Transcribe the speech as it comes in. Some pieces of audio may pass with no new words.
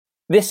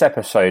This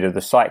episode of the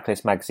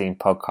Cyclist Magazine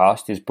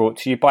podcast is brought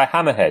to you by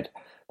Hammerhead.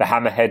 The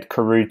Hammerhead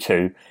Karoo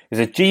 2 is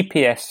a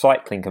GPS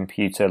cycling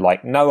computer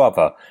like no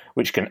other,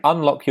 which can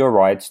unlock your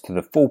rides to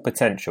the full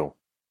potential.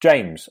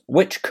 James,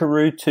 which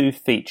Karoo 2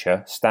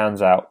 feature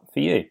stands out for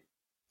you?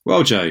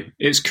 Well, Joe,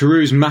 it's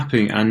Karoo's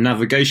mapping and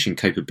navigation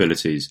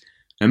capabilities.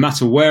 No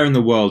matter where in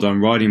the world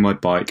I'm riding my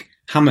bike,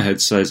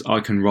 Hammerhead says I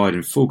can ride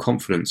in full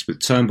confidence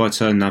with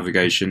turn-by-turn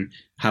navigation,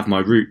 have my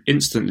route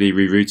instantly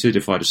rerouted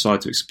if I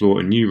decide to explore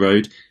a new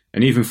road,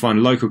 and even find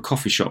a local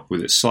coffee shop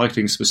with its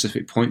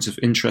cycling-specific points of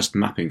interest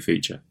mapping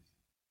feature.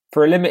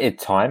 For a limited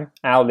time,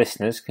 our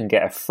listeners can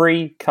get a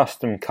free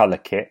custom colour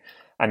kit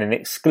and an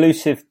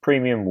exclusive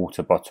premium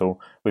water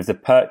bottle with the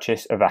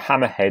purchase of a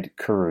Hammerhead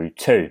Karoo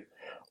 2.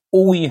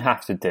 All you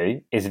have to do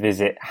is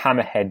visit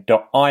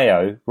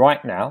hammerhead.io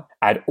right now,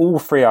 add all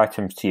 3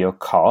 items to your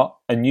cart,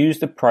 and use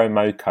the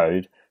promo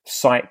code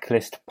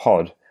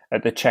CYCLISTPOD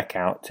at the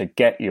checkout to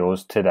get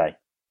yours today.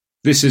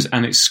 This is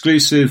an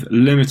exclusive,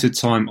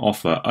 limited-time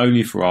offer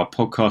only for our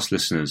podcast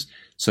listeners,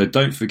 so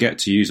don't forget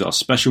to use our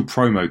special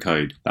promo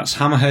code. That's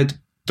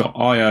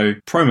hammerhead.io,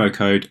 promo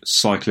code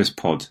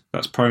CYCLISTPOD.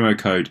 That's promo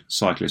code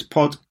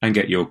CYCLISTPOD, and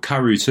get your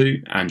Karoo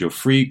 2 and your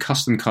free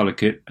custom colour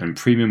kit and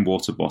premium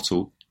water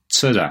bottle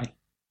today.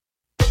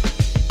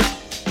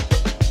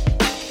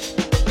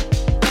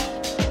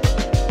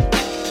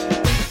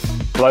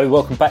 Hello,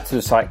 welcome back to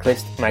the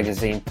Cyclist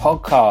Magazine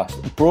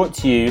podcast, brought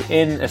to you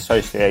in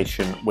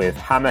association with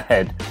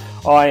Hammerhead.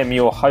 I am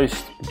your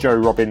host, Joe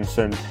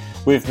Robinson.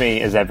 With me,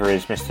 as ever,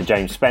 is Mr.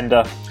 James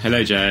Spender.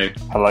 Hello, Joe.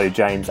 Hello,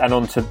 James. And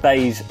on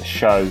today's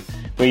show,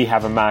 we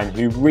have a man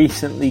who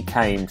recently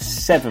came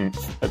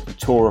 7th at the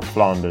Tour of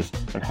Flanders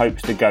and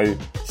hopes to go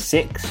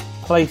 6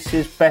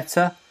 places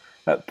better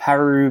at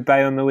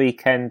Paris-Roubaix on the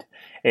weekend.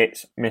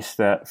 It's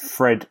Mr.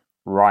 Fred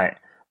Wright.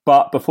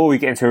 But before we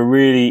get into a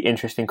really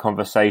interesting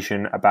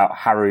conversation about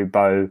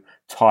Haribo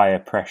tyre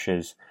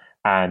pressures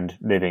and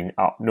living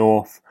up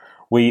north,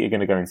 we are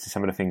going to go into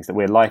some of the things that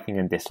we're liking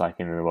and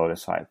disliking in the world of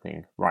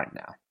cycling right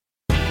now.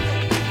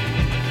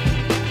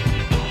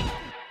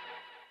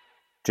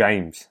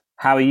 James,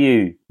 how are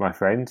you, my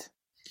friend?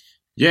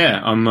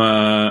 Yeah,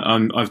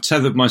 I've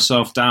tethered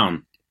myself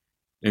down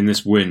in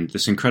this wind,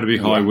 this incredibly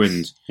high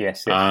wind.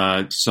 Yes.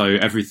 So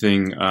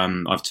everything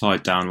I've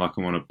tied down like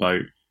I'm on a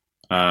boat.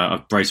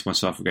 I've braced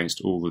myself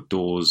against all the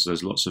doors.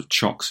 There's lots of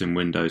chocks in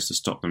windows to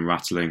stop them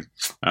rattling.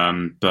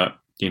 But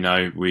you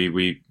know,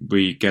 we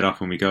get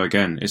up and we go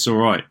again. It's all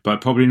right,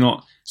 but probably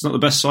not. It's not the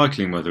best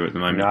cycling weather at the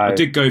moment. No. I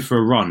did go for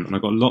a run and I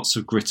got lots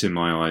of grit in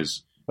my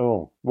eyes.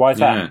 Oh, why is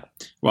that?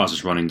 Well, I was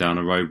just running down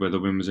a road where the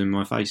wind was in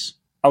my face.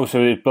 Oh,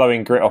 so it's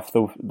blowing grit off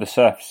the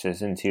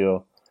surfaces into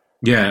your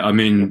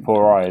your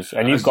poor eyes,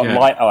 and you've got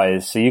light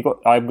eyes. So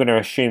I'm going to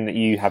assume that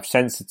you have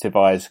sensitive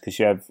eyes because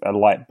you have a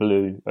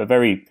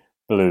very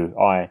blue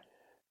eye.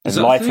 Is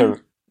that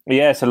lighter?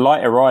 So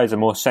lighter eyes are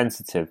more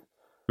sensitive.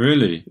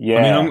 Really?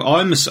 Yeah. I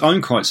mean,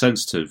 I'm quite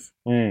sensitive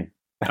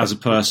as a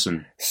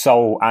person.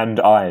 Soul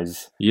and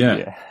eyes.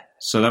 Yeah.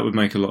 So that would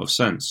make a lot of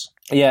sense.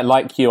 Yeah,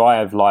 like you, I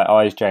have light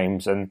eyes,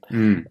 James, and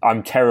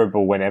I'm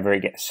terrible whenever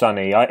it gets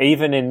sunny.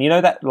 Even in,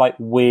 that like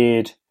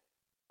weird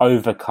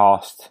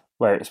overcast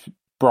where it's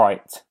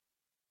bright.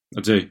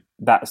 I do.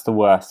 That's the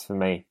worst for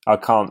me. I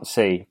can't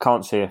see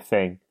a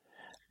thing.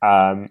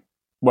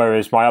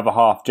 Whereas my other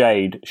half,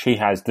 Jade, she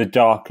has the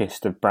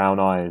darkest of brown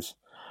eyes,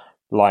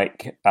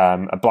 like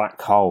a black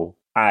hole,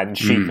 and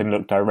she can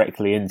look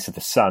directly into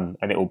the sun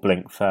and it will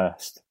blink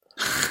first.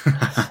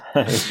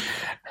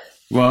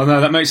 Well,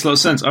 no, that makes a lot of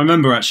sense. I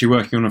remember actually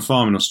working on a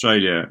farm in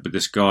Australia with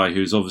this guy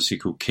who's obviously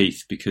called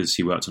Keith because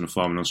he worked on a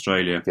farm in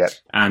Australia. Yep.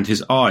 And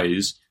his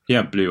eyes, he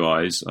had blue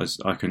eyes,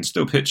 I can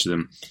still picture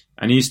them.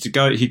 And he'd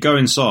go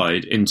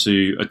inside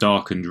into a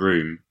darkened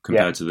room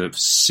compared to the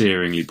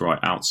searingly bright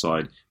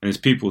outside, and his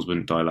pupils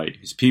wouldn't dilate.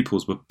 His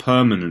pupils were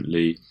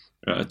permanently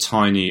at a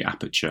tiny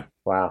aperture.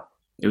 Wow.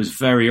 It was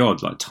very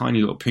odd, like tiny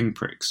little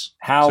pinpricks.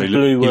 How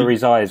blue were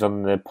his eyes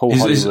on the Paul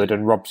Hollywood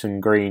and Robson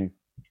Green?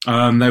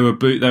 They were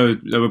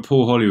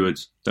Paul Hollywood.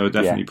 They were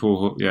definitely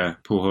Paul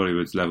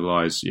Hollywood's level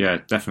eyes. Yeah,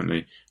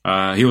 definitely.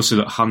 He also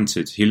looked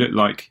hunted. He looked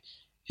like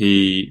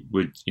he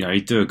would,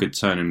 he'd do a good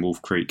turn in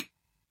Wolf Creek.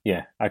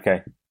 Yeah.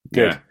 Okay.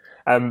 Good.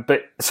 Yeah.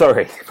 But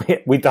sorry,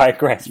 we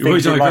digress.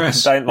 We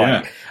digress. Don't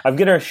like. Yeah. I'm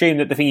going to assume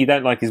that the thing you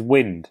don't like is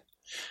wind.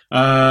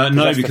 No,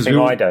 because the thing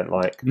I don't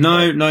like.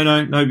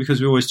 No,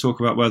 because we always talk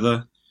about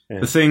weather. Yeah.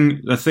 The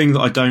thing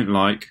that I don't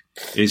like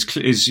is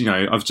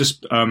I've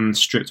just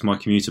stripped my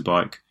commuter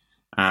bike.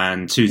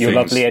 And two things. Your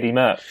lovely Eddie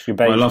Merckx. Your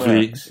beige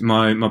Merckx.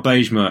 My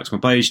beige Merckx, my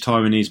beige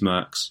Taiwanese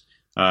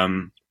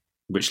Merckx,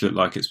 which looked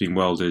like it's been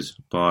welded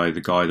by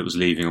the guy that was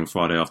leaving on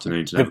Friday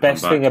afternoon. The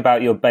best thing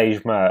about your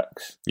beige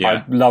Merckx,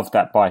 I love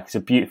that bike, it's a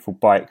beautiful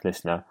bike,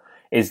 listener,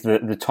 is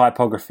that the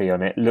typography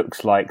on it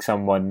looks like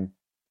someone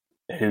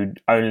who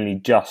only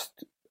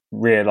just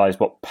realised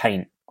what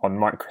paint on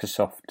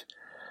Microsoft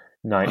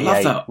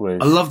 98 was.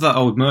 I love that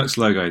old Merckx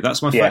logo.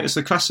 That's my favourite.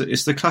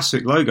 It's the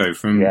classic logo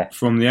from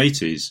the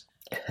 80s.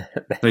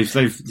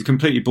 They've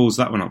completely balls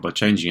that one up by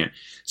changing it.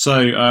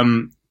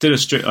 So did a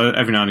strip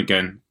every now and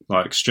again,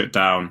 like strip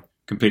down,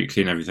 completely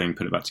clean everything,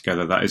 put it back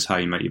together. That is how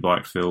you make your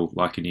bike feel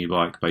like a new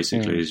bike,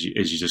 basically, is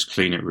you just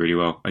clean it really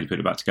well and you put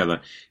it back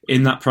together.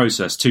 In that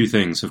process, two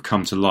things have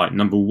come to light.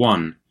 Number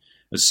one,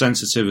 as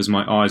sensitive as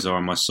my eyes are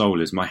and my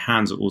soul is, my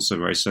hands are also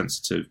very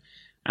sensitive.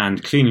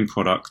 And cleaning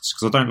products,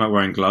 because I don't like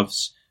wearing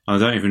gloves. I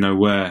don't even know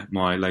where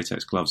my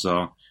latex gloves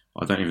are.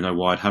 I don't even know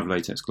why I'd have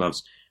latex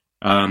gloves.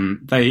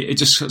 It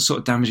just sort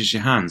of damages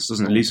your hands,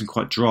 doesn't it? It leaves them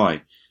quite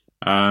dry.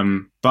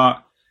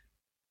 But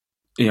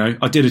you know,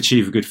 I did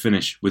achieve a good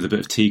finish with a bit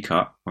of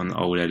T-cut on the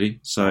old Eddie.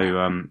 So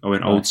I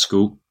went old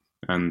school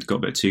and got a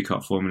bit of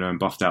T-cut formula and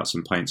buffed out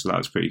some paint, so that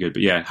was pretty good.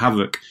 But yeah,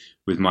 havoc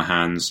with my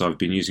hands. I've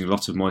been using a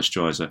lot of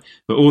moisturiser.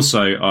 But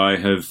also I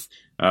have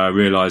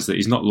realised that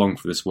he's not long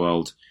for this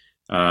world.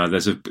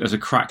 There's a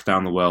crack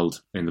down the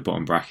weld in the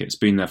bottom bracket. It's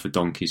been there for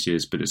donkey's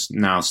years, but it's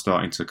now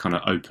starting to kind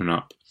of open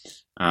up.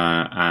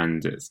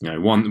 And it's, you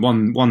know,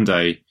 one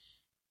day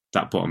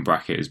that bottom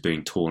bracket is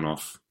being torn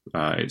off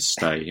its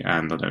stay,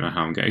 and I don't know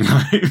how I'm getting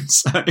home.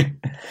 So,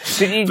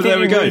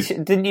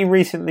 didn't you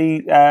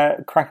recently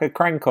crack a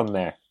crank on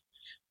there?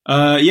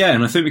 Yeah,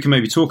 and I think we can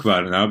maybe talk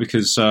about it now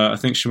because I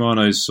think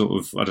Shimano's sort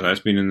of, I don't know,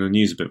 it's been in the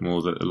news a bit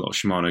more that a lot of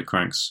Shimano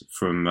cranks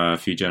from a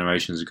few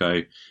generations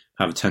ago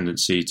have a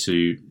tendency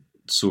to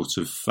sort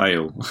of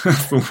fail,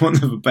 for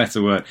want of a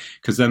better word,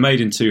 because they're made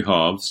in two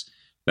halves.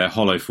 They're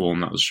hollow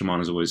form. That was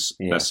Shimano's always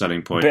their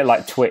selling point. A bit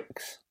like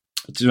Twix.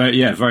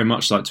 Yeah, very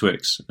much like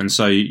Twix. And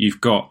so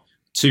you've got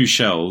two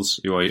shells.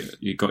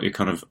 You've got your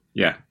kind of,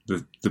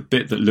 the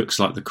bit that looks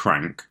like the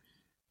crank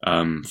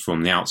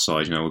from the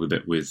outside, you know, all the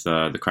bit with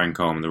the crank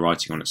arm and the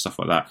writing on it, stuff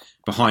like that.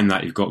 Behind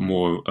that, you've got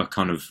more a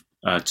kind of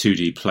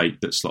 2D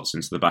plate that slots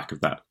into the back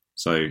of that.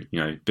 So, you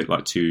know, a bit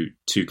like two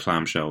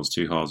clam shells,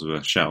 two halves of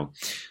a shell.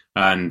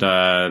 And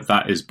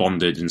that is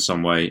bonded in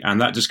some way. And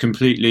that just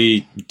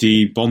completely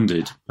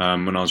debonded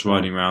when I was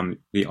riding around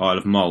the Isle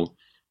of Mull.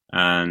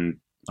 And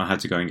I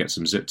had to go and get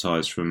some zip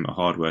ties from a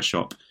hardware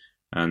shop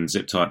and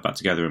zip tie it back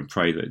together and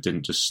pray that it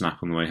didn't just snap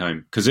on the way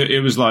home. Because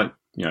it was like,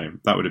 you know,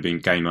 that would have been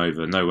game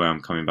over. No way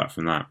I'm coming back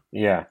from that.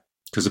 Yeah.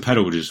 Because the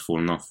pedal would have just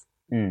fallen off.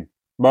 Mm.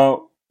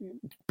 Well,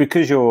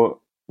 because you're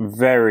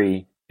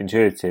very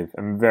intuitive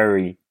and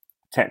very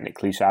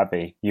technically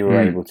savvy, you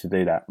were able to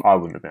do that. I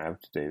wouldn't have been able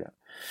to do that.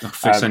 I could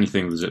fix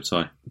anything with a zip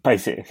tie.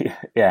 Basically,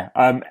 yeah.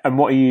 And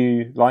what are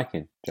you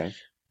liking,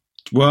 James?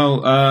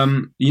 Well,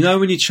 you know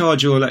when you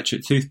charge your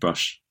electric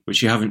toothbrush,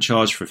 which you haven't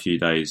charged for a few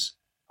days?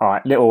 All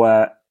right,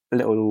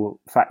 little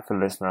fact for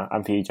the listener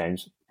and for you,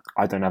 James.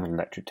 I don't have an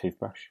electric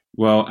toothbrush.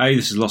 Well, A,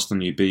 this is lost on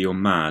you. B, you're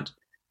mad.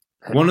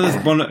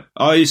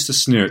 I used to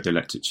sneer at the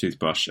electric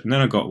toothbrush, and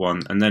then I got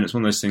one, and then it's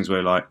one of those things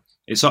where, like,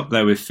 it's up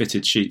there with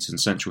fitted sheets and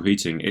central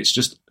heating. It's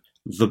just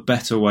the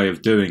better way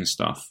of doing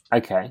stuff.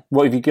 Okay.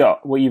 What have you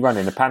got? What are you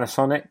running? A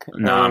Panasonic?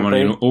 No, I'm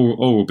running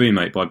Oral-B,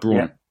 mate, by Braun.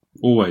 Yeah.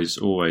 Always.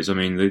 I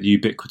mean, the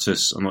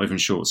ubiquitous, I'm not even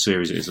sure what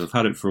series it is. I've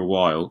had it for a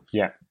while.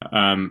 Yeah.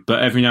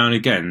 But every now and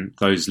again,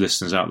 those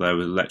listeners out there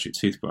with electric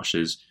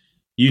toothbrushes,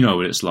 you know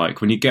what it's like.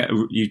 When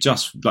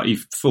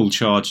you've full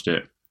charged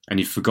it, and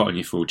you've forgotten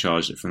you full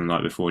charged it from the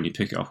night before, and you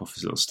pick it up off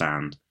this little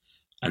stand,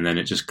 and then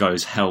it just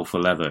goes hell for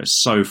leather.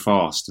 It's so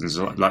fast, and it's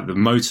like the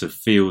motor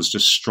feels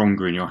just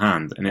stronger in your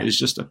hand, and it is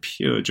just a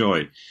pure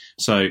joy.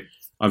 So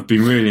I've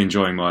been really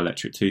enjoying my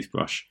electric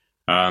toothbrush.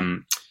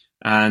 I've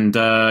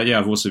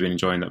also been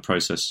enjoying that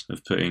process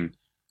of putting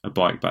a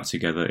bike back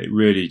together. It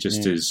really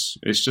just is.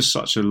 It's just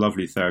such a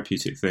lovely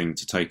therapeutic thing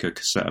to take a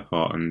cassette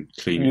apart and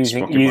clean it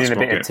sprocket by sprocket. Using a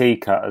bit of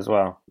T-cut as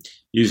well.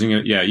 Using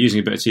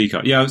a bit of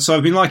T-cut. Yeah, so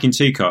I've been liking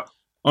T-cut.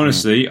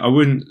 Honestly, I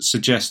wouldn't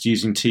suggest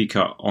using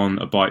T-cut on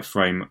a bike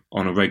frame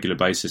on a regular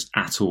basis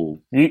at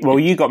all.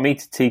 You got me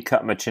to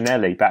T-cut my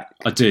Cinelli back.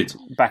 I did.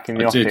 Back in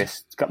the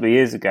office a couple of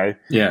years ago.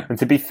 Yeah. And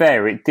to be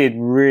fair, it did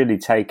really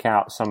take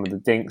out some of the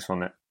dinks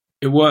on it.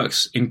 It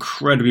works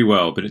incredibly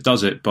well, but it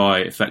does it by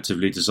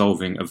effectively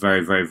dissolving a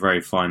very, very, very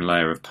fine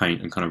layer of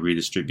paint and kind of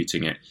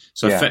redistributing it.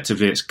 So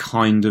effectively, it's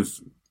kind of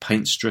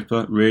paint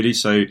stripper, really.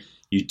 So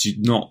you do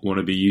not want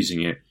to be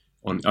using it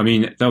on. I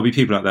mean, there'll be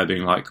people out there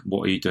being like,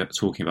 "What are you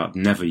talking about?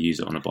 Never use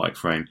it on a bike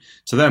frame."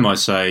 To them, I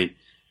say,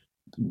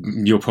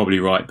 you're probably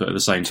right, but at the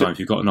same time, if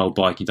you've got an old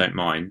bike, you don't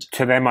mind.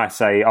 To them, I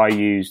say I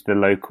use the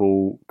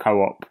local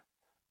co-op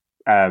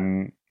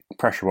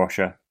pressure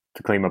washer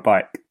to clean my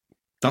bike.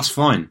 That's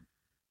fine.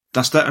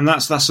 That's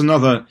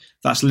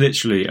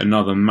literally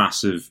another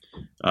massive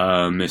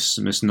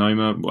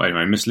misnomer. Well,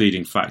 anyway,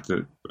 misleading fact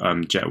that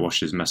jet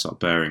washers mess up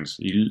bearings.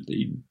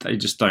 They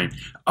just don't.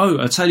 Oh,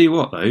 I'll tell you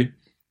what though,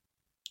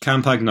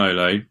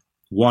 Campagnolo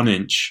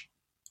 1-inch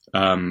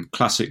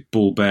classic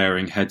ball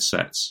bearing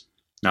headsets.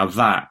 Now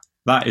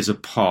that is a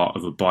part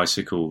of a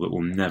bicycle that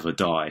will never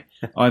die.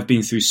 I've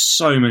been through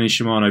so many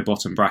Shimano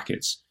bottom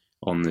brackets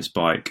on this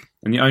bike,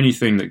 and the only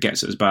thing that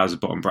gets it as bad as a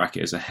bottom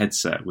bracket is a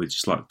headset with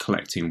just like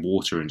collecting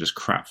water and just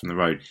crap from the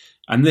road.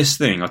 And this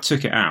thing, I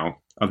took it out.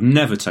 I've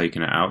never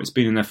taken it out. It's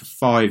been in there for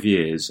 5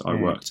 years. I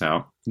worked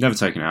out. Never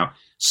taken it out.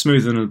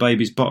 Smoother than a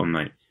baby's bottom,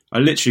 mate. I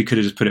literally could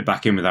have just put it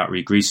back in without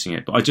re-greasing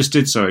it, but I just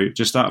did so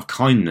just out of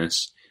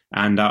kindness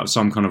and out of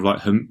some kind of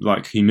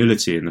like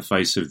humility in the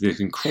face of this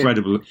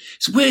incredible.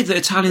 It's weird that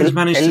Italians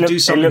managed to do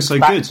something so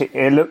good.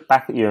 It looked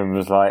back at you and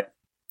was like,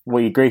 "What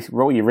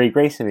are you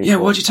re-greasing me? Yeah,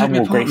 for? why'd you take me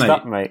apart, mate?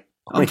 Up, mate?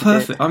 I'm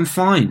perfect. I'm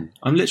fine.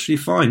 I'm literally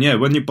fine. Yeah,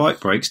 when your bike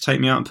breaks, take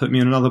me out and put me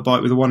in another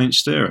bike with a 1-inch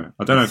steerer.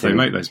 I don't know if they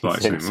make those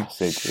bikes anymore.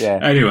 Yeah.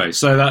 Anyway,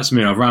 so that's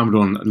me. I've rambled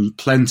on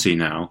plenty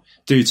now.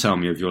 Do tell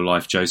me of your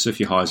life, Joseph,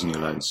 your highs and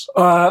your lows.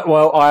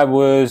 Well, I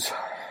was,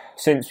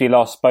 since we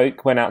last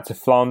spoke, went out to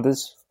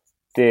Flanders,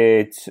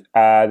 did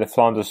the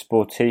Flanders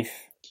Sportif.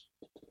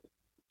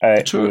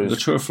 The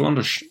Tour of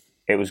Flanders.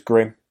 It was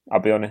grim,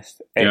 I'll be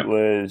honest. It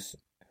was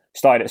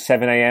started at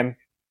 7 a.m.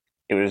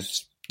 It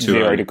was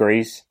 0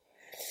 degrees.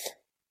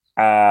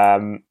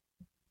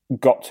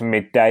 Got to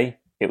midday,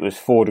 it was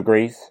 4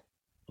 degrees.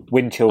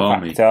 Wind chill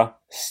factor,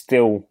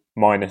 still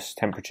minus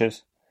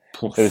temperatures.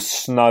 Poof. There was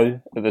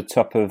snow at the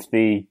top of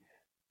the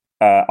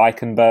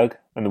Eichenberg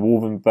and the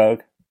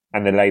Wolvenberg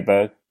and the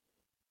Leyberg.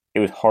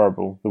 It was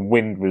horrible. The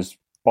wind was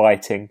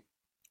biting.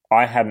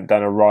 I hadn't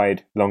done a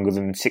ride longer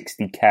than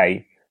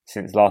 60k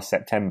since last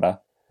September.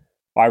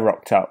 I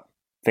rocked up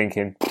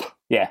thinking,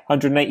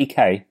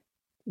 180k.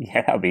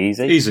 Yeah, that'll be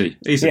easy. Easy.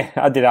 Yeah,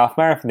 I did a half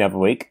marathon the other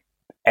week.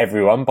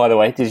 Everyone, by the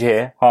way, did you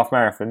hear? Half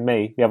marathon,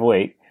 me, the other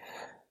week.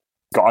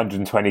 Got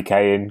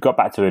 120k in, got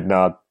back to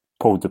Oudenaarde,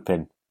 pulled the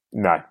pin.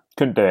 No,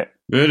 couldn't do it.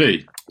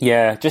 Really?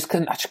 Yeah, I just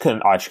couldn't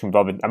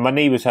bother. And my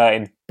knee was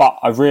hurting, but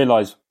I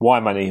realised why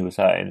my knee was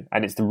hurting,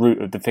 and it's the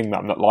root of the thing that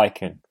I'm not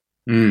liking.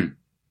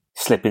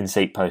 Slipping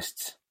seat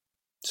posts.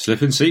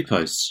 Slipping seat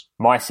posts?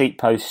 My seat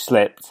post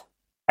slipped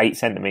 8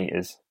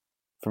 centimetres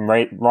from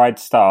ride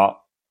start.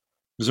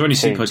 Was there any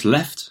seat post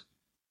left?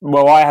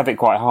 Well, I have it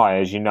quite high,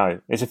 as you know.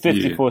 It's a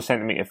 54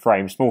 centimetre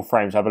frame. Small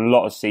frames have a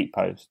lot of seat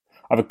posts.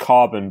 I have a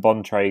carbon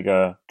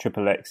Bontrager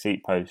XXX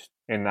seat post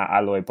in that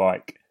alloy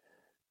bike.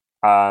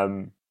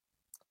 And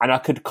I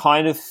could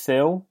kind of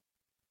feel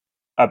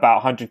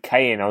about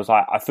 100k in. I was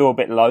like, I feel a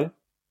bit low.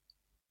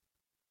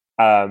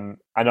 And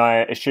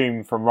I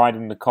assume from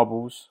riding the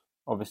cobbles,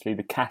 obviously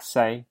the casse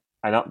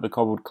and up the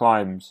cobbled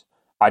climbs,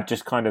 I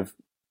just kind of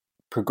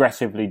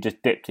progressively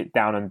just dipped it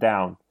down and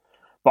down.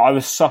 But I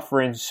was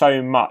suffering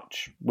so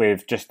much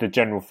with just the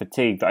general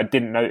fatigue that I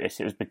didn't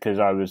notice it was because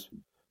I was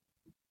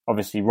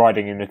obviously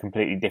riding in a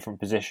completely different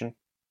position.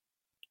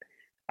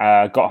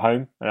 Got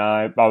home and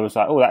I was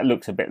like, that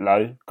looks a bit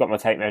low. Got my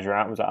tape measure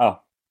out and was like,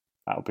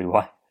 that'll be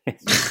why. It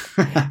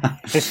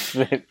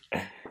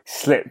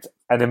slipped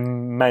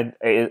and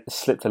it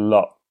slipped a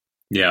lot.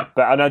 Yeah.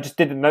 And I just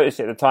didn't notice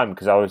it at the time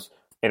because I was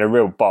in a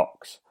real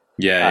box.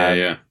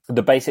 Yeah.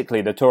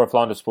 Basically, the Tour of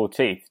Flanders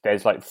Sportif,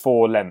 there's like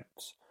 4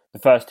 lengths. The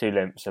first 2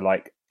 lengths are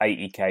like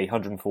 80k,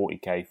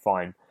 140k,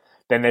 fine.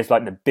 Then there's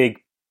like the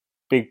big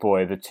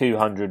boy, the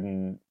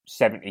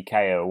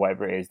 270k or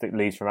whatever it is that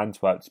leads from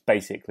Antwerp. It's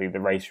basically the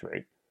race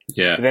route.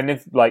 Yeah. But then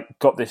they've like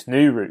got this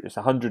new route. It's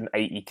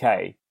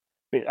 180k,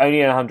 but only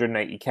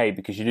 180k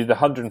because you do the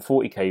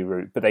 140k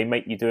route, but they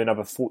make you do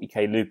another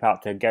 40k loop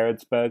out to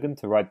Gerardsbergen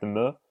to ride the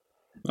Mur.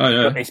 Oh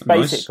yeah. But it's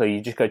basically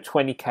you just go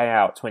 20k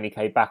out,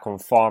 20k back on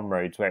farm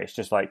roads where it's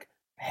just like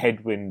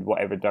headwind,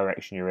 whatever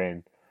direction you're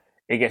in.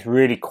 It gets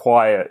really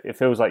quiet. It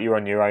feels like you're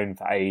on your own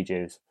for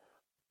ages.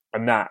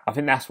 And I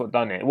think that's what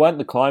done it. It weren't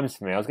the climbs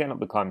for me. I was getting up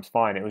the climbs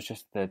fine. It was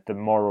just the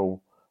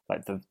moral,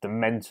 like the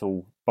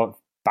mental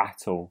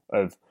battle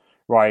of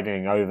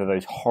riding over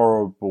those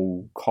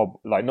horrible,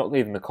 like not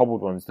even the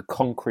cobbled ones, the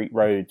concrete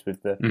roads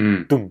with the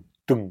dung,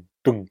 dung,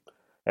 dung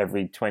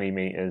every 20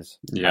 metres.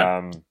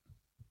 Yeah.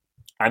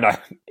 And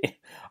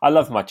I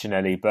love my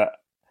Cinelli, but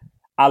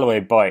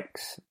alloy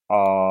bikes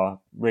are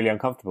really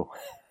uncomfortable.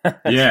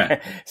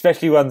 Yeah.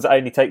 Especially ones that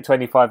only take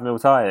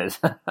 25mm tyres.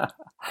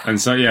 And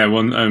so,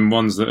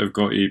 ones that have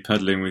got you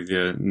pedalling with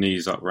your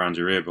knees up around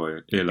your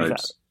earlobes.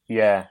 Exactly.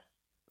 Yeah.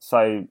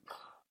 So,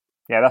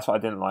 that's what I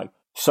didn't like.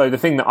 So the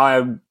thing that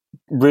I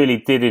really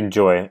did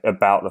enjoy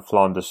about the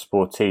Flanders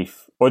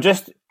Sportif, or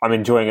just I'm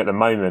enjoying at the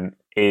moment,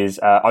 is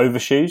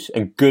overshoes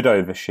and good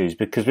overshoes,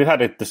 because we've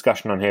had a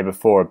discussion on here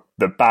before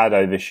that bad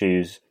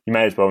overshoes, you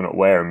may as well not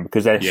wear them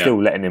because they're still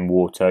letting in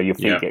water, your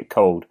feet get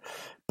cold.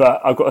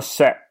 But I've got a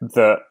set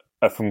that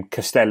are from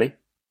Castelli,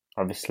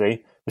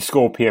 obviously. The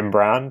Scorpion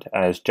brand,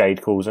 as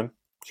Jade calls them.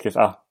 She goes,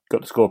 got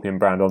the Scorpion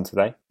brand on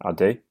today. I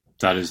do.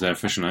 That is their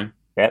official name.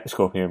 Yeah, the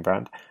Scorpion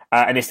brand.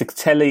 And it's the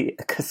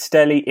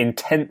Castelli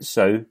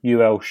Intenso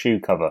UL shoe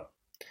cover.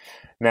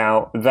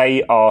 Now,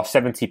 they are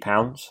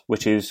 £70,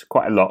 which is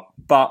quite a lot.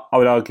 But I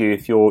would argue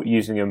if you're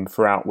using them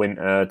throughout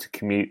winter to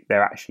commute,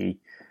 they're actually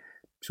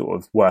sort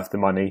of worth the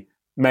money.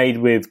 Made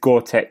with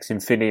Gore-Tex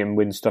Infinium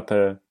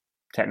Windstopper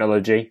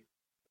technology.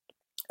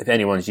 If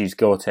anyone's used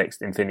Gore-Tex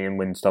Infinium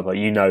Windstopper,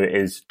 you know it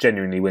is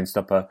genuinely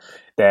Windstopper.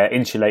 They're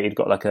insulated,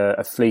 got like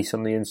a fleece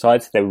on the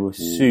inside, so they were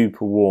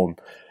super warm.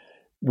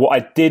 What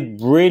I did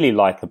really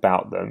like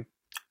about them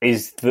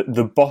is that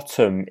the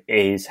bottom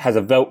has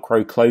a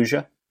Velcro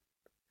closure.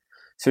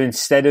 So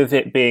instead of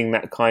it being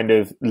that kind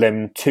of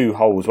them 2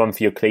 holes, one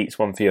for your cleats,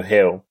 one for your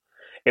heel,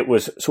 it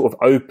was sort of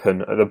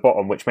open at the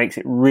bottom, which makes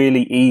it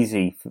really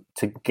easy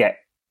to get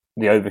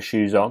the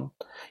overshoes on.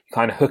 You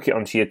kind of hook it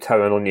onto your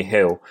toe and on your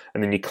heel,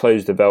 and then you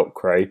close the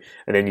Velcro,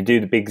 and then you do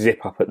the big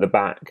zip up at the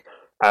back.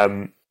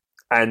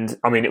 And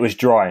I mean, it was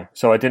dry,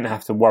 so I didn't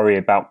have to worry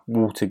about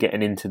water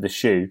getting into the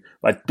shoe.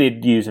 But I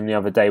did use them the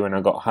other day when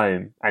I got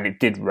home, and it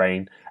did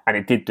rain, and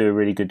it did do a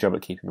really good job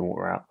at keeping the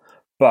water out.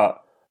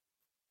 But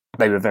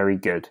they were very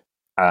good.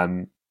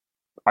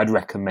 I'd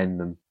recommend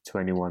them to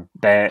anyone.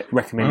 They're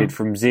recommended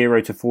from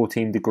 0 to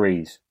 14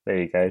 degrees. There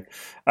you go.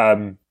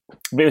 But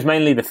it was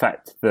mainly the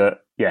fact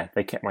that,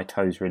 they kept my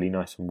toes really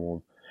nice and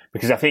warm.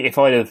 Because I think if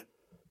I'd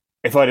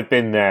have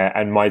been there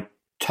and my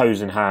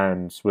toes and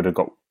hands would have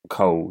got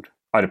cold,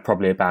 I'd have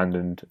probably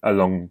abandoned a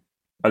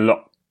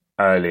lot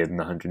earlier than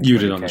the 120K. You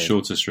would have done the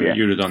shorter street. Yeah.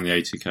 You would have done the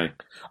 80K.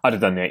 I'd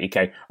have done the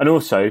 80K. And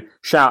also,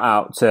 shout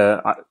out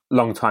to a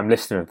long-time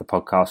listener of the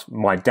podcast,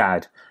 my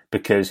dad,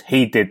 because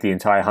he did the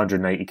entire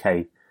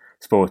 180K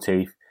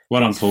sportive.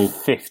 Well done, Paul.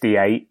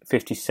 58,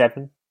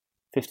 57,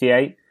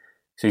 58.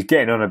 So he's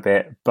getting on a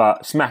bit,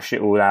 but smashed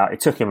it all out.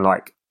 It took him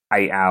like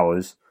 8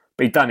 hours,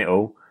 but he'd done it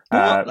all.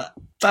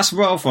 That's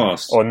well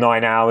fast. Or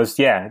 9 hours,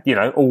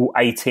 all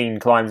 18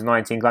 climbs,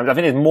 19 climbs. I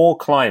think there's more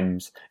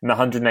climbs in the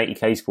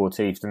 180K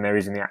sportive than there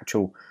is in the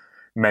actual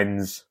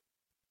men's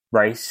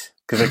race,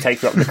 because they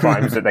take up the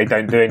climbs that they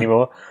don't do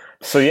anymore.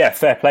 So,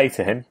 fair play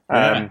to him.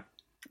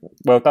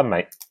 Well done,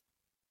 mate.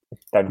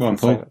 Well on,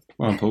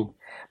 Paul.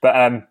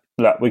 But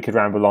look, we could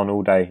ramble on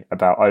all day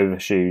about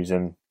overshoes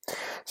and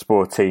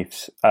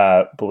sportives,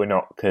 but we're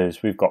not,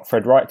 because we've got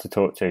Fred Wright to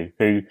talk to,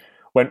 who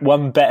went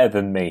one better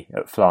than me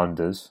at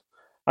Flanders.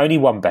 Only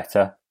one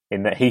better,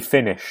 in that he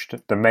finished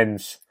the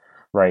men's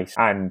race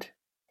and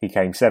he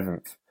came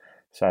 7th.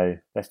 So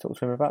let's talk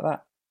to him about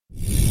that.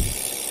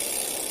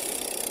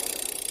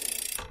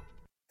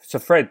 So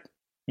Fred,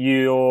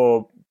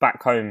 you're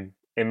back home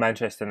in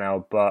Manchester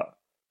now, but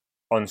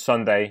on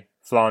Sunday,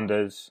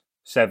 Flanders,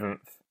 7th.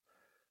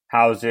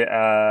 How's it?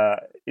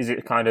 Is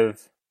it kind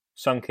of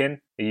sunk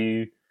in?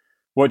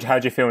 How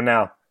do you feel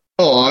now?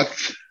 Oh,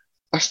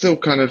 I still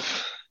kind of,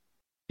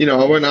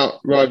 I went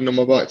out riding on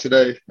my bike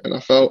today, and I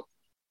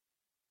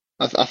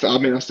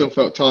still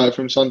felt tired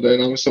from Sunday,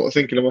 and I was sort of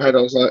thinking in my head,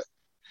 I was like,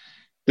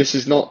 this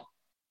is not,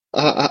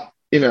 how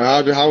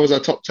was I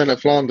top 10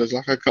 at Flanders?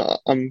 Like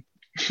I'm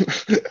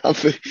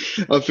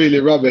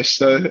feeling rubbish.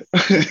 So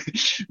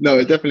no,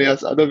 it definitely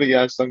has. I don't think it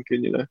has sunk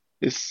in.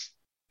 It's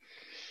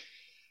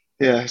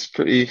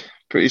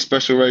pretty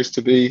special race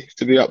to be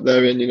up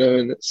there in,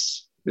 and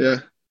it's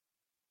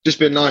just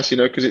been nice,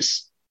 because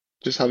it's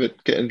just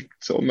getting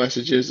sort of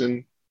messages,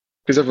 and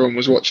because everyone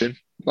was watching,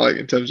 like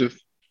in terms of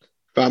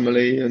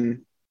family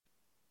and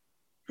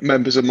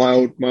members of my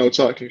old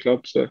cycling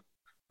club. So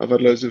I've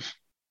had loads of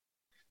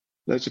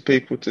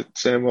people to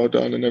saying well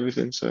done and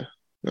everything. So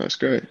no, it's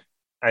great.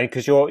 And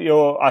because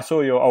I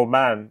saw your old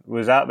man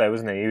was out there,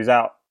 wasn't he? He was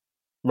out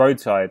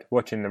roadside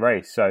watching the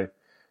race. So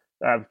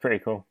that was pretty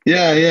cool.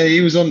 Yeah, he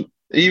was on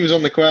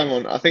the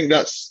Clermont. I think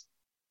there's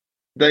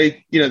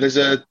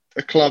a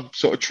club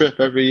sort of trip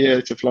every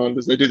year to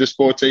Flanders. They do the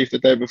sportif the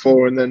day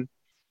before and then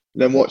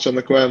watch on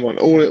the Clermont,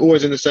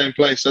 always in the same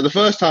place. So the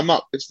first time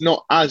up, it's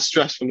not as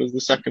stressful as the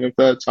second and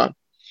third time.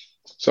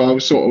 So I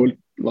was sort of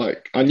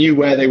like, I knew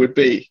where they would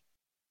be,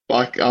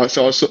 but I was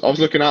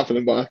looking out for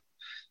them. But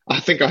I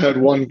think I heard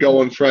one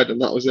go on Fred,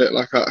 and that was it.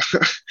 Like I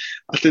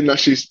didn't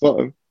actually spot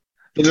him.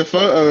 There's a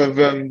photo of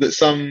that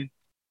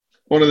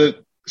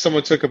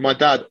someone took of my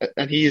dad,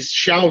 and he is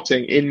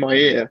shouting in my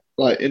ear,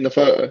 like in the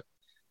photo.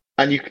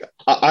 And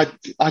I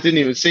didn't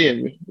even see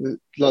him.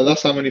 Like,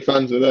 that's how many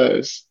fans were there.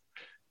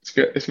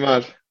 It's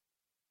mad.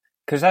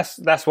 Because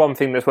that's one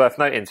thing that's worth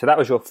noting. So that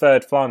was your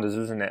third Flanders,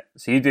 wasn't it?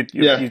 So you did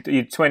you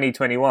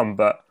 2021,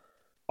 but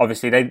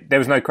obviously there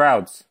was no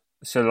crowds.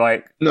 So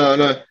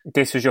no.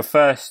 This was your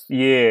first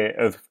year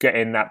of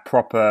getting that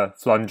proper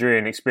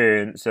Flandrian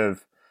experience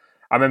of.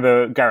 I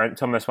remember Geraint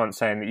Thomas once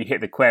saying that you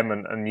hit the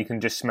Clermont and you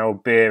can just smell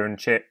beer and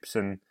chips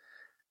and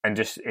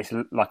just it's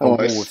like a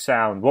wall of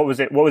sound. What was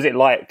it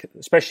like,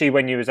 especially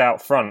when you was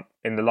out front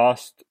in the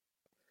last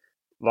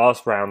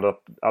round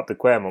up the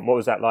Clermont? What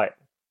was that like?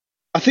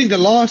 I think the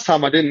last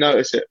time I didn't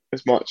notice it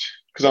as much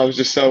because I was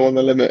just so on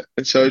the limit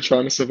and so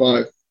trying to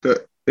survive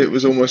that it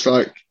was almost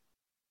like,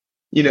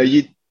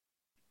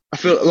 I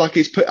feel like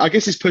I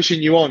guess it's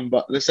pushing you on,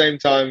 but at the same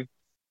time,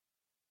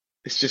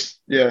 it's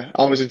just,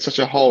 I was in such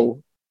a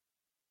hole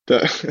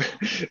that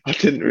I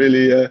didn't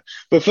really,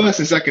 but first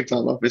and second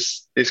time up,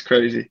 it's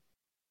crazy.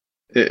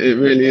 It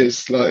really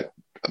is. Like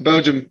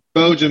Belgium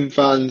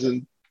fans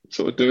and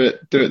sort of do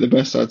it the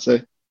best, I'd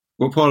say.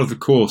 What part of the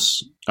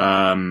course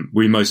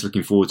were you most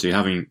looking forward to,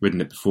 having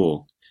ridden it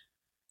before?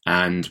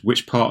 And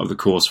which part of the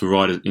course for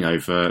riders,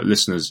 for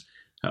listeners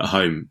at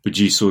home, would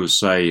you sort of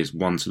say is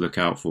one to look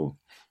out for?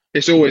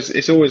 It's always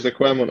the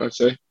Clermont, I'd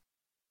say.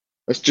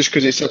 It's just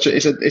because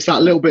it's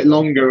that little bit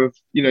longer of,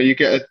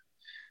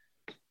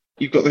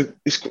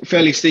 it's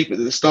fairly steep at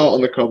the start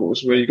on the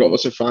cobbles where you've got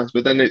lots of fans,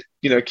 but then it,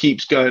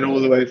 keeps going all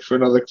the way for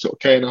another sort of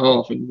K and a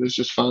half, and there's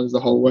just fans the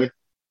whole way.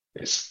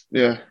 It's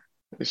I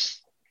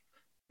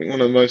think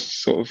one of the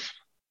most sort of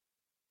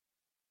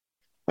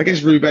I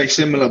guess Roubaix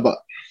similar, but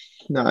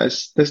no,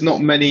 there's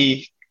not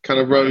many kind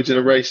of roads in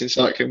a race in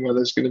cycling where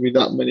there's going to be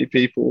that many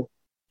people,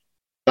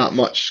 that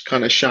much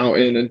kind of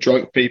shouting and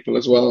drunk people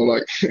as well.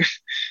 Like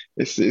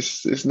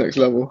it's next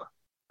level.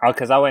 Oh,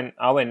 because I went.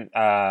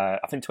 I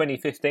think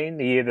 2015,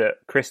 the year that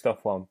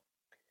Christoph won,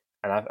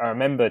 and I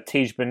remember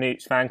Tige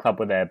Benut's fan club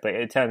were there, but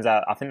it turns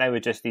out I think they were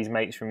just these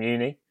mates from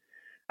uni,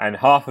 and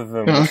half of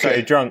them were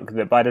so drunk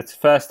that by the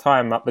first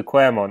time up the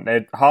Quermont,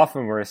 half of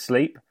them were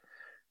asleep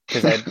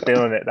because they'd been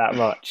on it that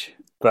much.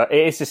 But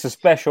it is just a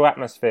special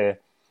atmosphere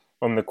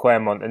on the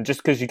Quermont, and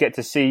just because you get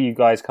to see you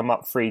guys come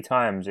up 3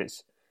 times,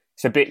 it's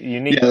a bit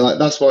unique. Yeah, like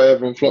that's why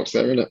everyone flocks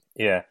there, isn't it?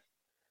 Yeah,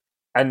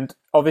 and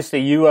obviously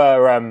you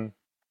were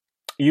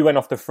you went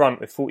off the front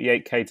with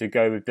 48k to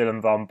go with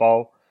Dylan van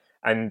Baarle,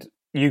 and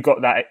you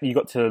got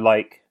to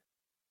like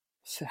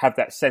have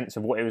that sense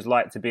of what it was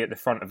like to be at the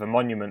front of a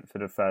monument for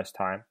the first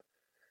time.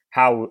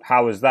 How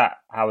was that?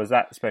 How was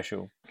that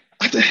special?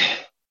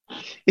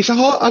 It's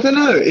hard. I don't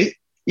know.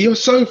 You're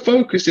so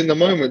focused in the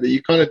moment that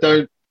you kind of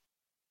don't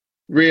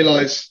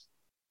realize.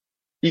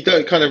 You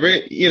don't kind of,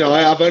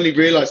 I've only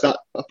realised that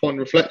upon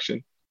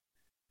reflection,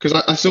 because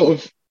I sort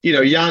of,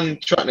 Jan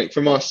Tratnik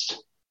from us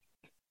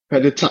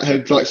had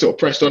like sort of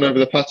pressed on over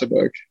the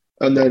Paterberg,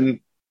 and then,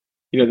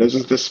 there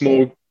was the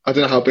small, I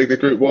don't know how big the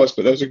group was,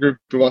 but there was a group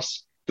of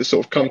us that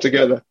sort of come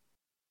together,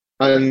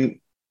 and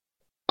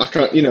I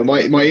can't,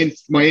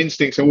 my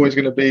instincts are always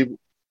going to be,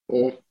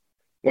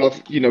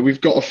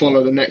 we've got to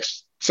follow the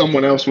next.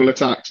 Someone else will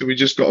attack, so we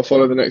just got to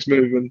follow the next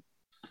move, and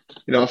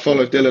I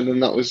followed Dylan,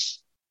 and that was.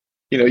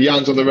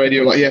 Jan's on the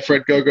radio like, yeah,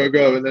 Fred, go, go,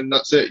 go. And then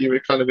that's it. You were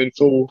kind of in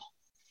full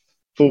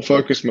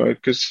focus mode,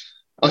 because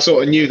I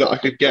sort of knew that I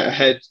could get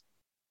ahead.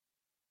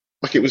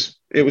 Like it was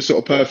sort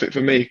of perfect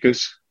for me,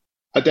 because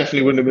I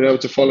definitely wouldn't have been able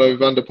to follow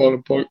Van der Poel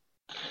and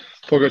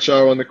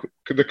Pogačar on the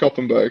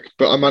Koppenberg.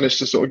 But I managed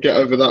to sort of get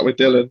over that with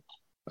Dylan.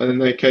 And then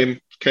they came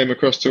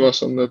across to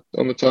us on the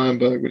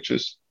Tyenberg, which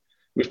was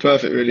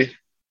perfect, really,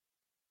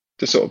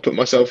 to sort of put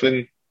myself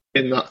in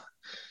that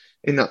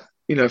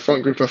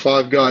front group of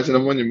 5 guys in a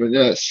monument.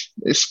 Yeah,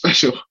 it's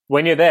special.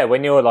 When you're there,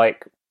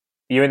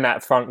 you're in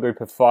that front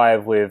group of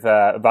 5 with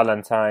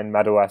Valentine,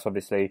 Madouas,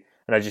 obviously,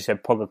 and as you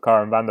said,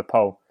 Pogačar and Van der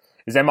Poel.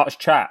 Is there much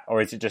chat,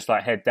 or is it just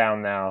like head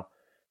down now?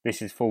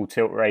 This is full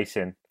tilt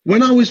racing.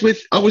 When I was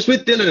with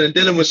Dylan, and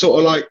Dylan was sort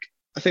of like,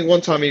 I think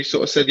one time he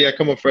sort of said, "Yeah,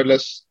 come on, Fred,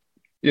 let's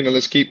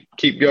keep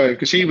going,"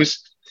 because he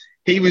was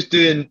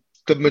doing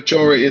the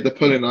majority of the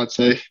pulling, I'd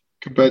say,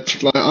 compared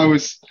to like I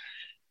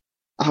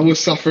was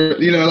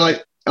suffering,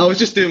 like. I was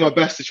just doing my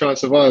best to try and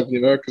survive,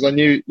 because I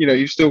knew,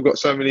 you've still got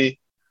so many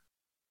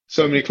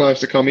climbs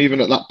to come. Even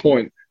at that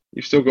point,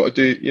 you've still got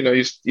to do,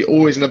 you're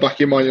always in the back of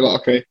your mind. You're like,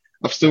 okay,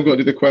 I've still got to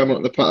do the Quermont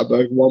and the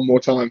Paterberg one more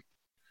time.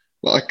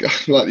 Like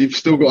you've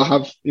still got to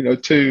have,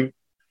 2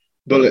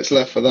 bullets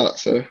left for that.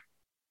 So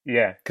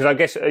yeah, because I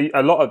guess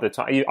a lot of the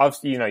time,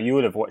 you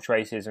would have watched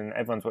races, and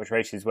everyone's watched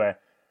races where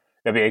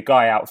there'll be a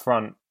guy out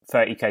front,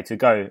 30k to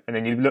go, and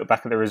then you look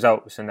back at the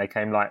results and they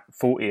came like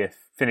 40th,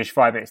 finished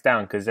 5 minutes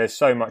down, because there's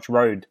so much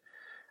road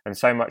and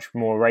so much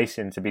more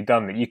racing to be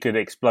done that you could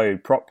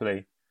explode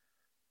properly.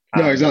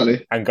 No,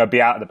 exactly. And go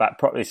be out of the back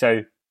properly.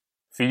 So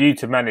for you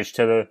to manage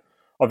to,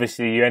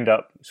 obviously you end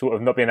up sort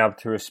of not being able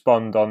to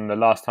respond on the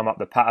last time up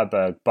the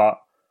Paterberg,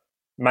 but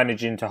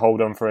managing to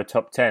hold on for a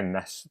top 10,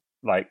 that's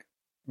like,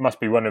 must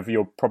be one of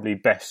your probably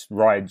best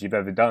rides you've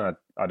ever done,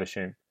 I'd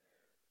assume.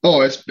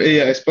 Oh, it's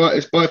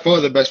by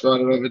far the best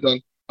ride I've ever done.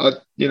 I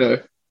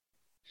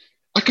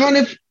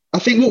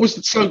think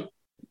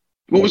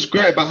what was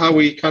great about how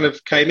we kind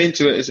of came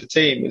into it as a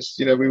team is,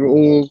 we were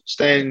all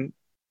staying,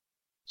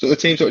 so the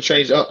team sort of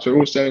changed up, so we're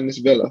all staying in this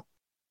villa.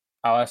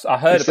 Oh, I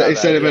heard about that.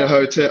 Instead of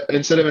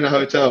in a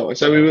hotel. And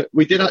so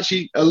we did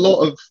actually a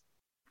lot of,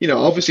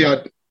 obviously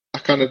I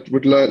kind of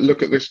would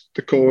look at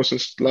the course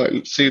and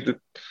like see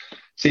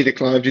the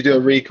climbs, you do a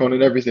recon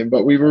and everything,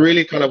 but we were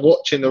really kind of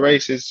watching the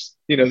races,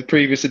 the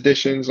previous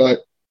editions, like,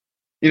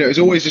 it's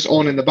always just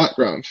on in the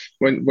background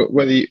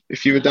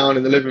if you were down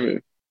in the living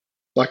room,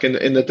 like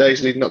in the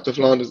days leading up to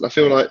Flanders. I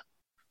feel like,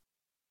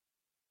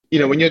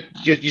 when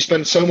you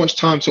spend so much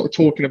time sort of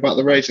talking about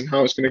the race and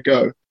how it's going to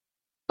go,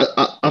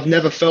 I've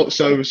never felt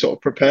so sort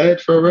of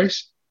prepared for a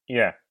race.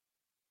 Yeah.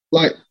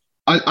 Like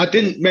I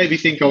didn't maybe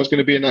think I was going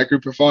to be in that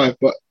group of 5,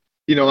 but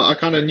I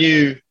kind of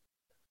knew,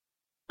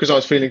 because I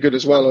was feeling good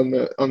as well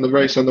on the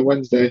race on the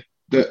Wednesday,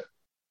 that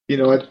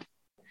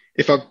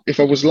if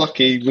I was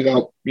lucky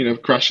without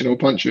crashing or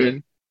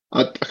puncturing,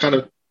 I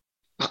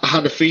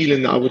had a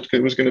feeling that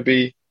it was going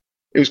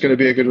to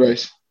be a good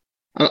race.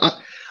 And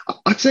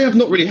I'd say I've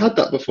not really had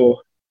that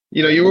before.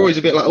 You're always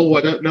a bit like, oh,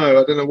 I don't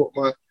know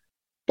what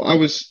but I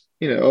was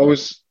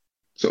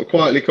sort of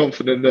quietly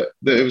confident that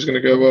it was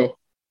going to go well.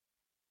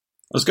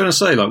 I was going to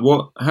say, like,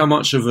 how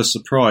much of a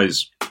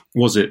surprise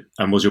was it,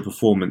 and was your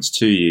performance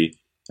to you,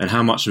 and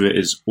how much of it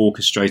is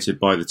orchestrated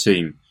by the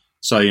team?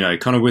 So,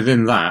 kind of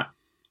within that,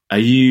 are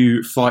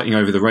you fighting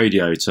over the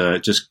radio to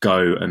just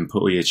go and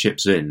put all your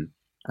chips in,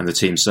 and the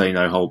team say,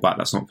 no, hold back,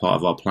 that's not part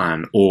of our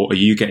plan? Or are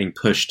you getting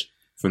pushed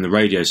from the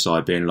radio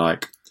side being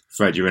like,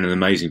 Fred, you're in an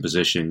amazing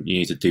position. You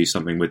need to do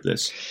something with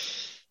this.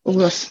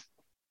 Well,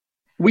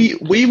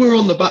 we were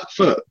on the back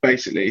foot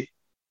basically,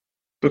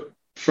 but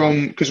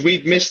because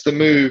we'd missed the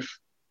move.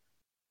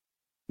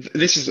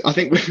 This is, I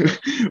think,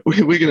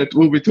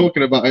 we'll be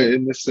talking about it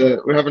in this.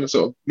 We're having a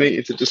sort of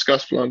meeting to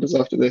discuss Flanders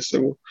after this,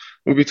 so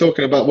we'll be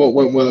talking about what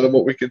went well and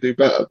what we could do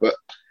better. But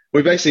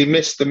we basically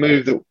missed the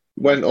move that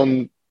went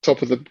on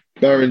top of the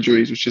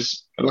Berengeries, which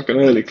is like an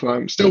early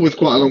climb, still with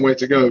quite a long way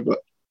to go. But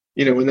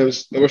when there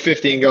were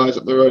 15 guys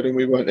up the road and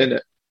we weren't in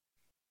it,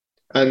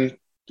 and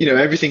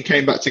everything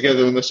came back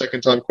together on the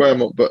second time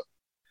Quermont. But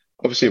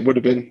obviously, it would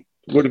have been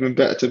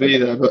better to be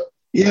there. But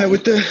yeah,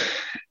 with the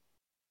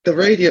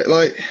radio,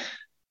 like,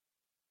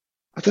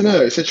 I don't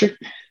know, it's a trick.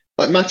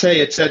 Like Mate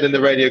had said in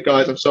the radio,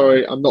 guys, I'm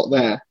sorry, I'm not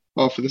there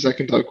after the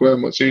second time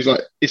Quermont. So he's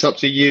like, it's up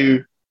to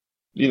you,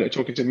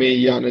 talking to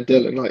me, Jan and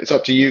Dylan, like, it's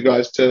up to you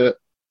guys to,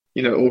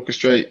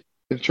 orchestrate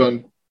and try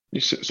and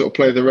sort of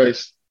play the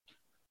race.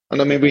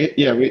 And I mean,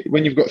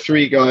 when you've got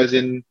three guys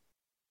in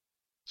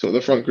sort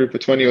of the front group of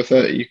 20 or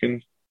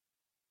 30,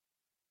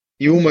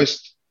 you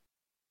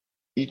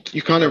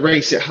kind of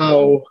race it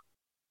how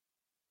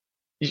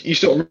you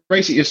sort of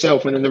race it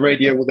yourself, and then the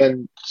radio will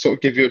then sort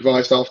of give you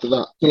advice after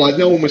that. So like,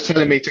 no one was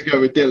telling me to go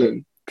with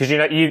Dylan because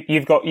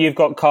you've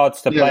got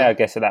cards to play. I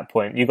guess at that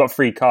point you've got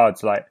 3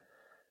 cards. Like,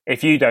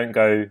 if you don't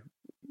go,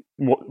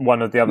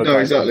 one of the other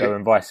guys will go,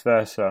 and vice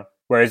versa.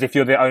 Whereas if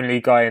you're the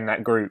only guy in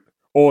that group,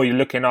 or you're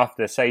looking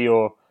after, say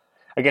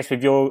I guess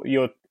with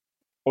your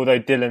although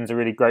Dylan's a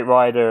really great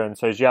rider and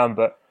so is Jan,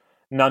 but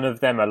none of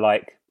them are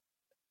like,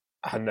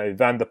 I don't know,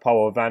 Van der Poel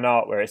or Van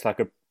Aert, where it's like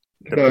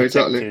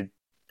protected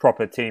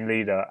proper team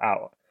leader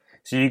out.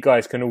 So you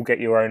guys can all get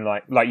your own,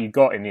 like you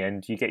got in the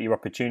end, you get your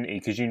opportunity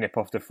because you nip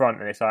off the front,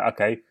 and it's like,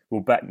 okay,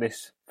 we'll back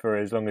this for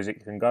as long as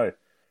it can go.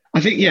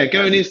 I think,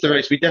 going into the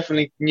race, we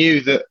definitely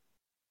knew that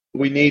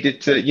we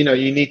needed to, you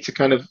need to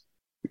kind of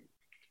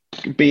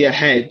be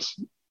ahead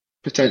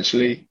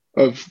potentially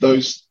of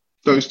those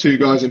 2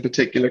 guys in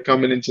particular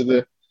coming into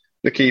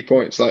the key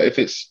points. Like, if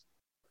it's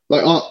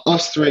like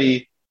us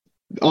 3,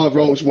 our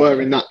roles were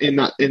in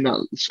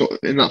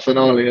that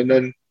finale, and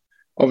then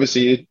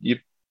obviously you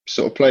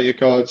sort of play your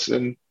cards.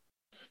 And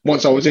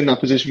once I was in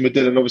that position with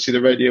Dylan, obviously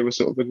the radio was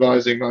sort of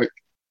advising like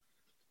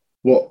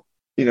what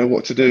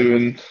to do,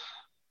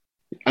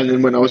 and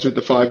then when I was with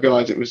the 5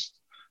 guys, it was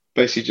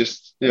basically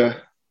just I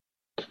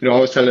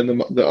was telling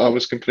them that I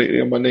was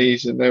completely on my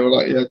knees, and they were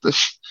like,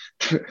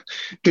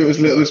 do as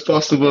little as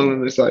possible.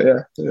 And it's like,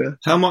 yeah.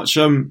 How much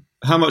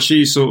are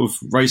you sort of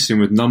racing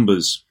with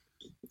numbers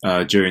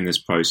during this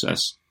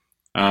process?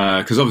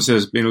 Because obviously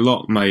there's been a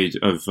lot made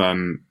of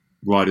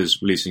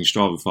riders releasing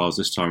Strava files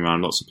this time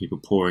around. Lots of people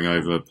poring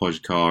over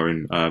Pogačar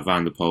and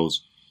Van der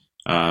Poel's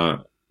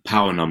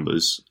power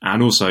numbers,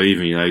 and also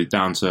even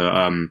down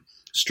to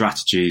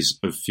strategies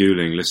of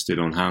fueling listed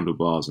on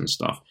handlebars and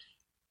stuff.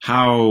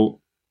 How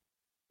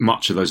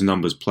much are those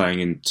numbers playing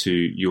into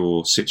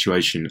your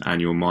situation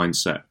and your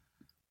mindset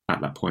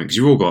at that point? Because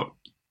you've all got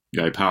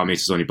power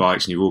meters on your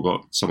bikes, and you've all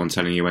got someone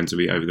telling you when to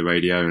be over the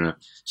radio and a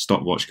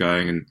stopwatch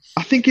going. And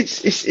I think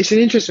it's an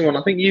interesting one.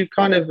 I think you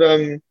kind of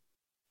in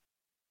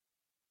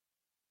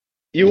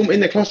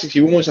the classics,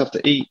 you almost have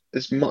to eat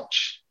as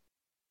much,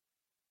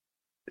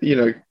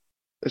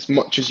 as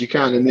much as you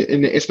can,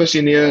 especially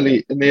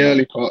in the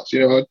early parts.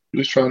 I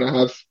was trying to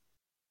have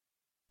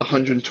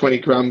 120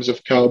 grams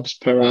of carbs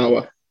per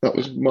hour. That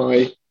was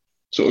my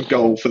sort of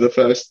goal for the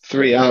first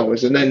 3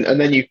 hours, and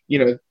then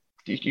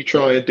you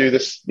try and do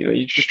this.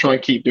 You just try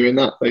and keep doing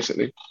that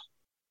basically.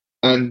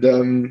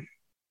 And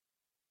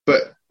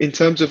but in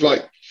terms of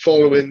like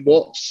following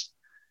watts,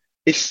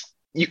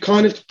 you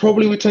kind of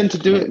probably would tend to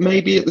do it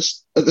maybe at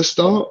the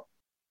start,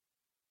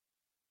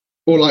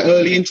 or like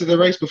early into the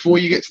race before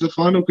you get to the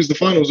final, because the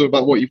finals are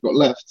about what you've got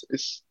left.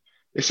 It's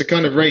a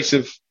kind of race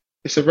of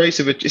it's a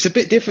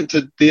bit different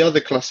to the other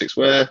classics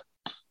where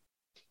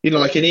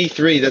like in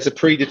E3 there's a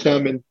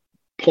predetermined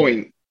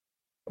point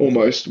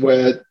almost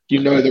where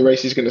the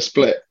race is going to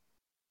split.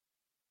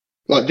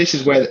 Like, this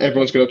is where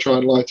everyone's going to try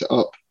and light it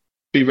up,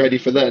 be ready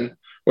for then.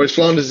 Whereas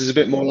Flanders is a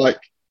bit more like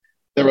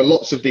there are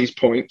lots of these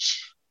points,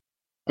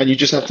 and you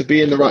just have to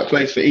be in the right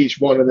place for each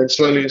one, and then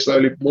slowly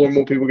more and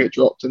more people get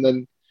dropped, and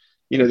then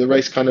the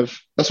race kind of,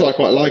 that's why I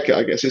quite like it,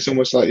 I guess. It's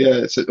almost like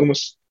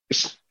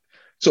it's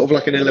sort of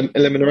like an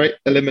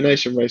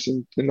elimination race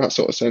in that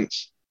sort of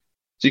sense.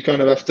 So you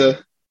kind of have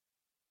to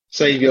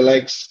save your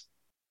legs.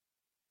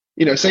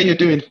 Say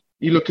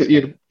you look at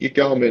your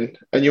Garmin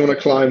and you want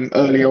to climb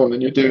early on,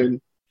 and you're doing,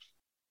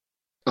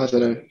 I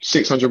don't know,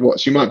 600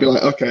 watts. You might be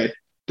like, okay,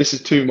 this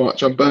is too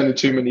much. I'm burning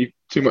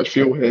too much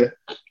fuel here.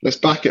 Let's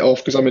back it off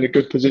because I'm in a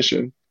good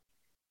position.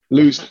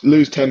 Lose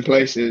 10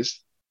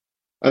 places,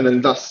 and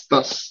then that's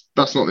not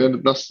the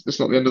end. It's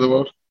not the end of the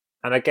world.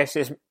 And I guess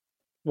it's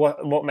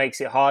what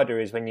makes it harder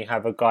is when you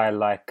have a guy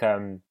like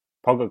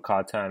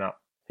Pogačar turn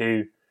up,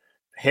 he's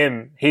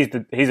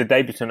a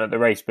debutant at the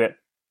race, but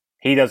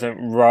he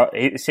doesn't.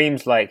 It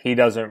seems like he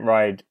doesn't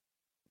ride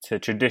to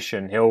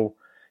tradition.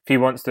 If he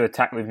wants to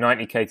attack with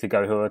 90k to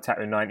go, he'll attack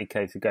with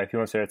 90k to go. If he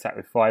wants to attack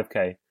with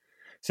 5k,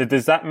 So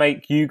does that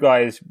make you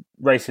guys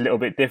race a little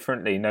bit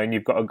differently, knowing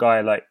you've got a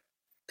guy like,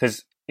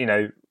 because,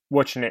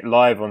 watching it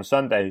live on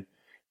Sunday,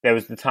 there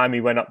was the time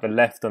he went up the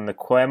left on the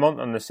Quermont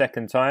on the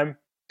second time,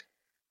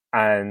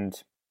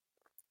 and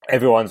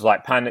everyone's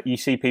like panic. You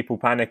see people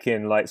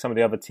panicking, like some of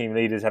the other team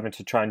leaders having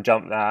to try and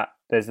jump that.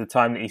 There's the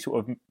time that he sort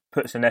of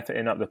puts an effort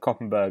in up the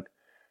Koppenberg.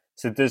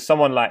 So does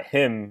someone like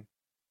him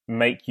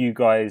make you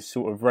guys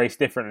sort of race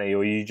differently, or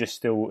are you just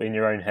still in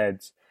your own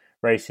heads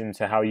racing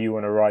to how you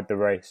want to ride the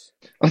race?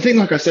 I think,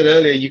 like I said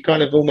earlier, you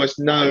kind of almost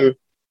know.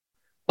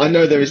 I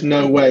know there is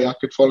no way I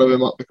could follow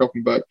him up the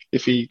Koppenberg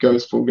if he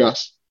goes full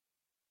gas.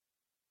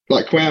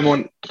 Like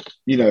Quermont,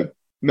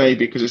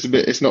 maybe because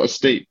it's not as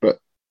steep, but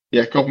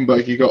yeah,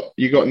 Koppenberg,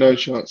 you got no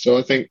chance. So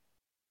I think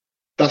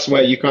that's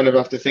where you kind of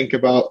have to think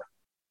about.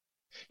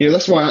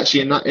 That's why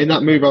actually in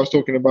that move I was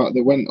talking about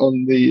that went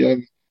on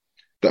the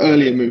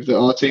earlier move that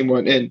our team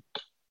weren't in.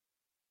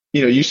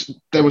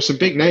 There were some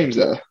big names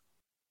there,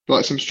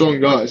 like some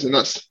strong guys, and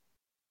that's,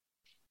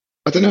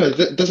 I don't know,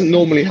 that doesn't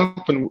normally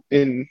happen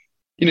in.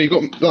 You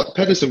got like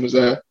Pedersen was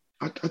there.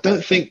 I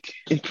don't think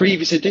in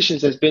previous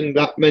editions there's been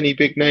that many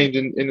big names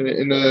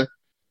in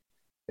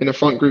a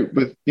front group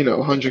with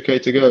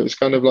 100k to go. It's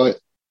kind of like,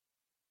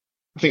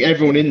 I think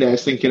everyone in there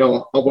is thinking,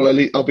 well, at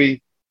least I'll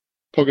be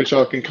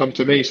Pogačar can come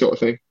to me sort of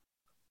thing,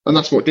 and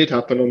that's what did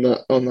happen on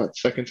that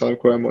second time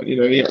Quermont.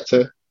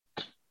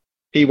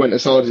 He went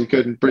as hard as he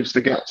could and bridged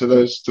the gap to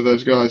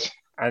those guys.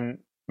 And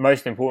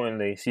most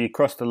importantly, so you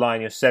crossed the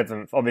line, you're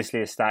seventh,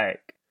 obviously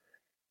ecstatic.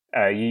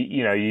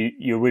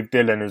 You're with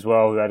Dylan as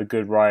well, who had a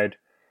good ride.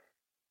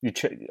 You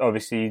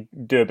obviously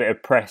do a bit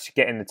of press,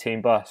 get in the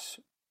team bus.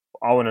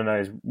 I want to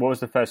know, what was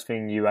the first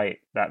thing you ate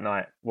that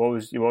night? What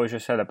was your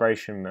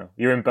celebration meal?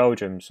 You're in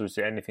Belgium, so was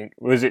it anything?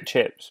 Was it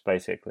chips,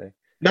 basically?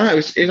 No, it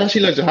was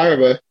actually loads of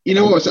Haribo. You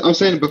know what I was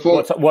saying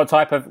before? What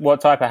type of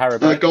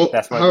Haribo?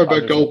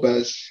 Haribo Gold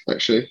Bears,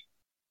 actually.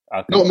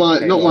 Okay.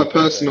 Not my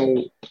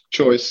personal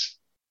choice.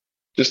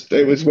 Just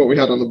it was what we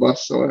had on the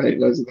bus, so I ate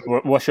loads of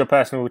them. What's your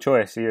personal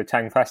choice? Are you a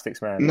Tang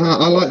Plastics man? No,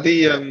 I like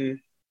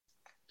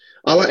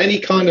I like any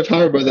kind of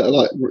Haribo that are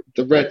like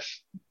the red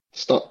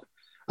stuff.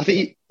 I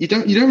think you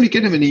don't really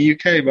get them in the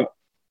UK, but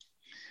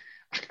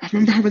I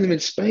remember having them in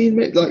Spain.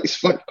 Like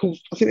it's like called,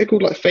 I think they're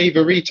called like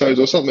Favoritos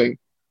or something,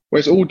 where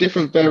it's all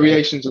different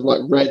variations of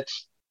like red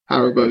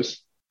Haribos.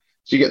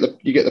 So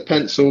you get the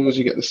pencils,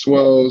 you get the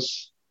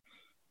swirls.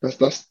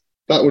 That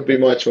would be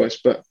my choice,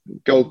 but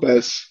Gold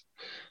Bears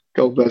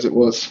it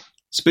was.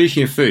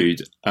 Speaking of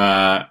food,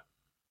 and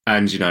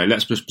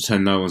let's just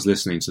pretend no one's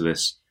listening to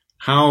this.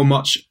 How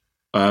much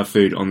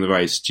food on the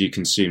race do you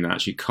consume that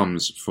actually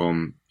comes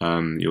from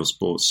your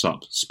sports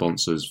sup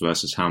sponsors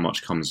versus how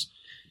much comes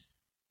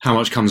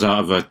out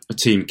of a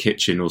team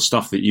kitchen or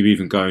stuff that you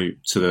even go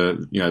to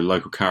the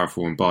local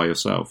Carrefour and buy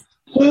yourself?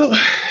 Well,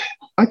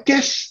 I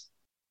guess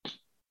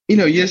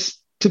yes.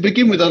 To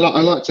begin with, I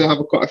like to have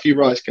quite a few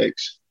rice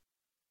cakes.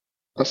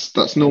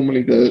 That's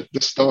normally the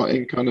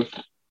starting kind of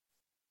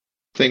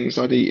things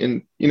I'd eat,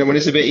 and when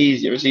it's a bit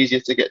easier, it's easier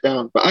to get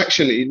down. But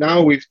actually,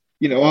 now we've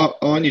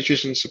our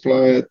nutrition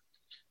supplier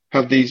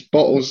have these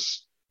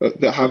bottles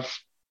that have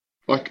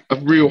like a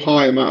real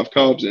high amount of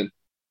carbs in,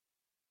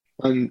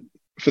 and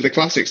for the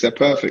classics they're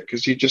perfect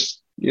because you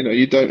just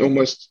you don't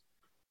almost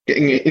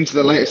getting into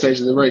the later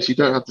stage of the race, you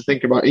don't have to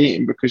think about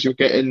eating because you're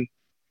getting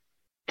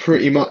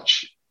pretty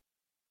much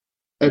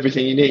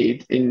everything you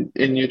need in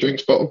your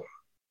drinks bottle.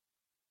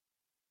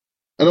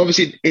 And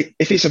obviously,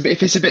 if it's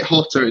a bit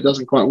hotter, it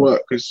doesn't quite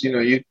work because you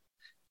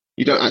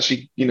don't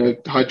actually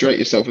hydrate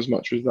yourself as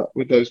much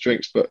with those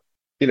drinks. But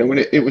when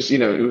it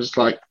was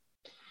like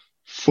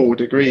 4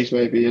 degrees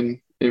maybe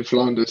in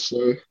Flanders,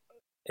 so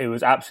it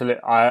was absolute.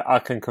 I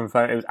can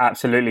confirm it was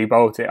absolutely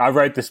Baltic. I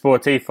rode the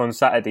Sportif on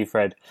Saturday,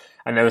 Fred,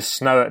 and there was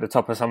snow at the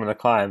top of some of the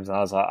climbs. And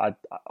I was like,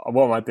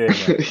 what am I doing?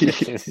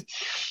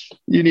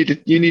 You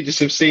needed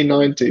some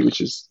C90, which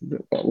is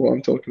what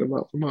I'm talking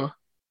about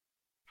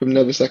from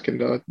Never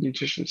Second, our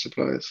nutrition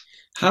suppliers.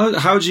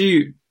 How do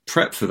you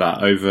prep for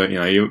that over,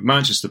 you're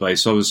Manchester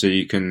based, so obviously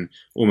you can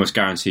almost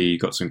guarantee you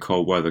got some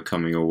cold weather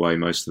coming your way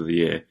most of the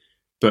year.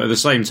 But at the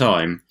same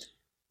time,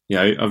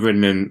 I've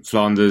ridden in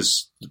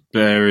Flanders,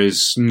 there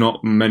is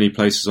not many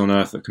places on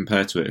earth that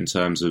compare to it in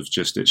terms of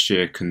just its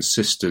sheer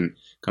consistent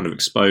kind of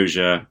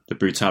exposure, the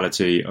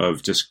brutality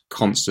of just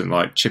constant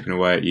like chipping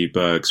away at you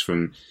bergs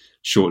from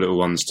short little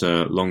ones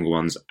to longer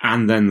ones,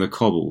 and then the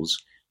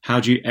cobbles. How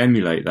do you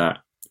emulate that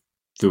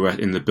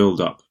in the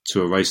build-up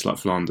to a race like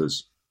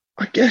Flanders?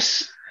 I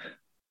guess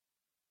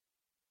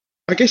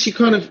you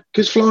kind of,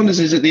 because Flanders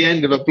is at the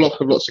end of a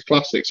block of lots of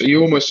classics, so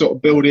you almost sort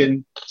of build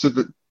in to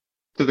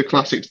the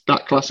classics,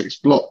 that classics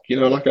block,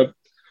 like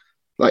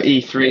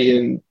E3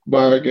 and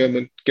Waregem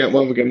and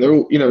Gent-Wevelgem. They're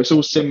all, it's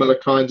all similar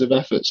kinds of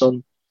efforts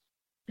on,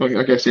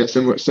 I guess, yeah,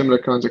 similar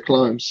kinds of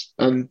climbs.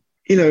 And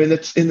in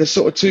the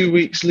sort of 2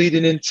 weeks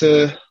leading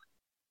into,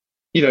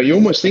 you're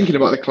almost thinking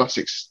about the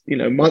classics.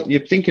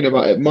 You're thinking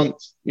about it a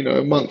month,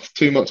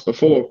 2 months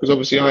before, because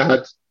obviously I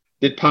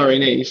did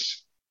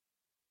Paris-Nice,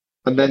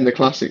 and then the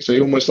classics. So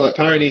you almost like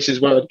Paris-Nice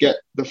is where I'd get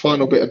the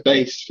final bit of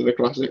base for the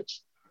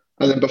classics.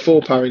 And then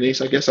before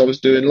Paris-Nice, I guess I was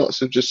doing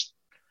lots of just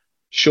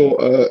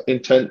shorter,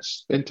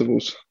 intense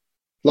intervals.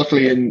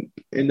 Luckily, in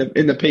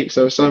the peaks,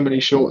 there were so many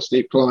short,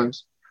 steep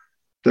climbs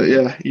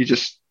that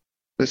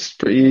it's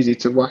pretty easy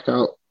to whack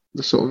out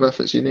the sort of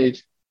efforts you need.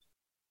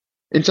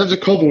 In terms of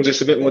cobbles,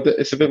 it's a bit more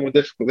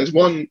difficult. There's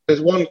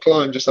one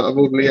climb just out of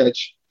Alderley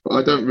Edge, but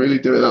I don't really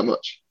do it that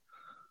much.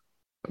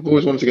 I've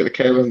always wanted to get the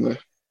KOM though.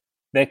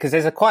 Because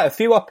there's quite a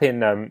few up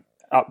in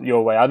up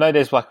your way. I know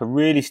there's like a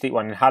really steep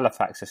one in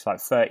Halifax. It's like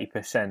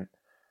 30%.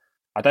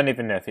 I don't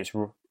even know if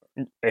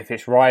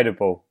it's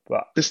rideable,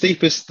 but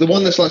the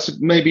one that's like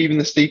maybe even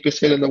the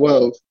steepest hill in the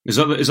world. Is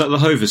that the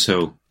Hovis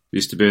Hill?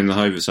 Used to be in the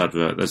Hovis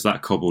advert. There's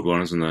that cobbled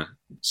one, isn't there?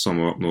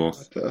 Somewhere up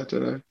north. I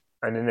don't know.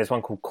 And then there's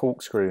one called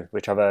Corkscrew,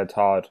 which I've heard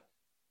hard.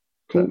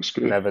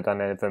 Corkscrew. Never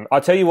done any of them. I'll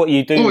tell you what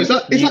you do. Oh, is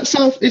that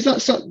south? Is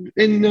that south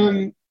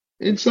in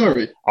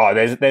Surrey? Oh,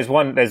 there's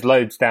one. There's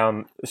loads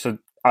down. So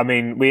I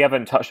mean, we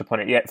haven't touched upon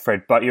it yet,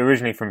 Fred. But you're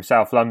originally from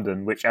South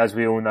London, which, as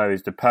we all know,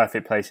 is the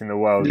perfect place in the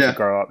world to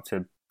grow up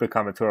to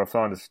become a Tour of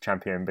Flanders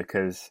champion,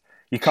 because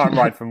you can't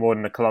ride for more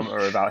than a kilometre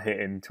without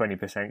hitting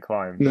 20%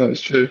 climbs. No,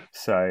 it's true.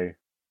 So,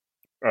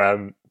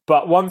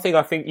 but one thing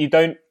I think you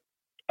don't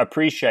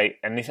appreciate,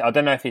 and this, I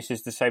don't know if this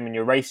is the same when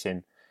you're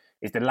racing,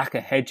 is the lack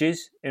of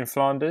hedges in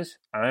Flanders.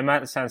 And it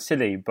might sound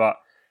silly, but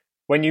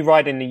when you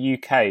ride in the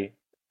UK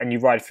and you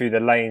ride through the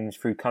lanes,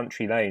 through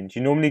country lanes,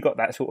 you normally got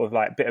that sort of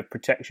like bit of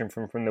protection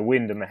from the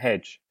wind and the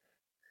hedge.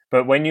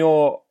 But when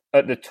you're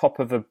at the top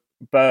of a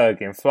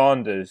berg in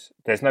Flanders,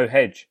 there's no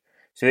hedge.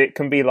 So it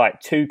can be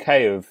like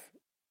 2k of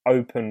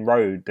open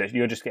road that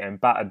you're just getting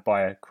battered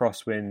by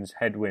crosswinds,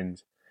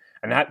 headwinds.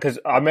 And that, because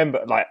I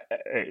remember, like,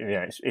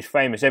 it's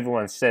famous.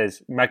 Everyone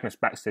says, Magnus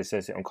Backstedt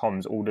says it on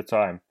comms all the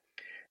time,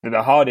 that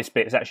the hardest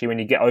bit is actually when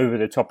you get over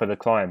the top of the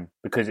climb,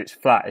 because it's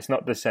flat, it's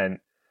not descent,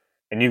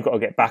 and you've got to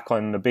get back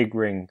on the big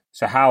ring.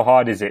 So how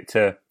hard is it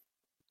to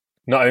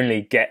not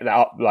only get that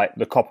up, like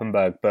the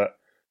Koppenberg, but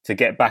to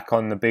get back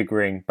on the big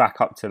ring,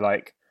 back up to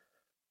like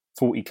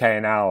 40k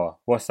an hour?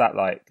 What's that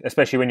like,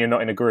 especially when you're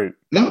not in a group?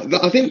 No,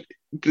 I think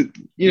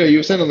you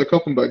were saying on the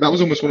Koppenberg, that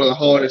was almost one of the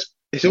hardest.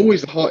 It's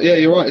always the hard. Yeah,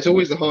 you're right. It's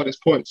always the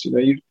hardest points.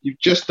 You've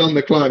just done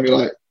the climb. You're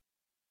like,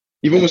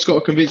 you've almost got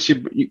to convince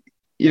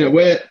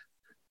where.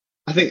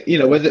 I think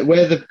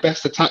where the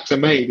best attacks are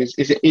made is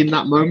it in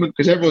that moment,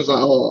 because everyone's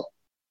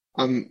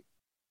like,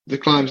 the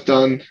climb's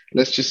done.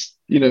 Let's just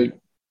But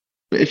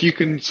if you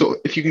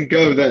can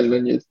go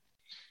then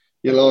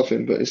you're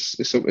laughing. But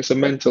it's a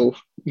mental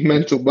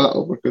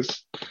battle,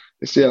 because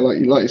it's like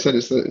you said,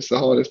 it's the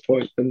hardest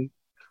point. And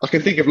I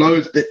can think of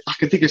loads. I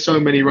can think of so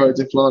many roads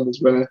in Flanders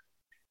where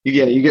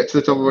you get to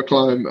the top of a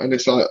climb and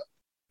it's like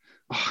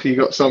you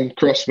got some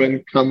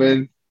crosswind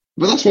coming.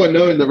 But that's why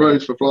knowing the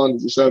roads for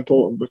Flanders is so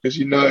important, because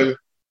you know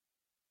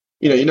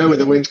where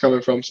the wind's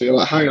coming from. So you're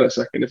like, hang on a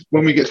second,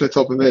 when we get to the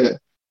top of it,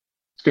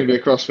 it's going to be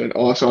a crosswind.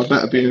 Oh, so I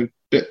better be a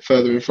bit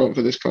further in front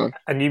for this climb.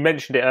 And you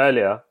mentioned it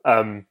earlier.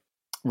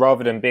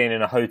 Rather than being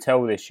in a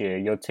hotel this year,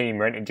 your team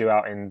rented you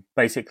out in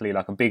basically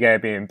like a big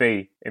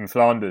Airbnb in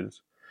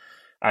Flanders.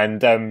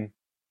 And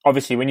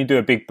obviously, when you do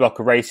a big block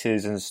of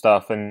races and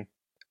stuff, and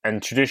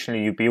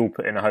traditionally you'd be all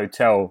put in a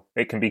hotel,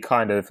 it can be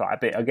kind of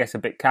like a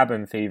bit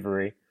cabin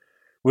fevery.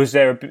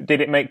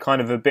 Did it make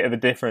kind of a bit of a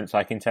difference,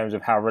 like in terms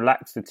of how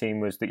relaxed the team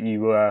was, that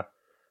you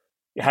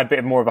had a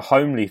bit more of a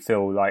homely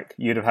feel, like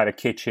you'd have had a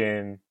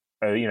kitchen,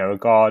 a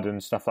garden,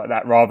 stuff like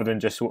that, rather than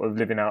just sort of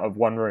living out of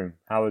one room?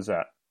 How was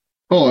that?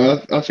 Oh,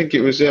 I think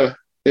it was, it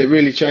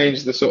really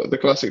changed the sort of the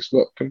classics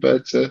block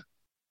compared to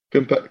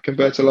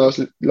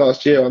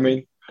last year. I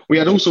mean, we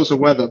had all sorts of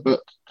weather, but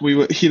we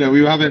were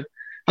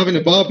having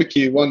a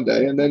barbecue one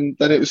day, and then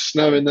it was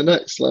snowing the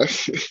next. Like,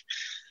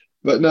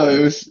 but no,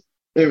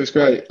 it was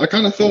great. I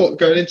kind of thought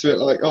going into it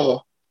like,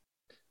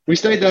 we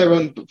stayed there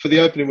for the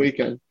opening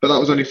weekend, but that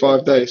was only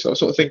 5 days. So I was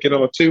sort of thinking,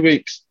 2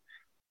 weeks,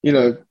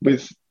 you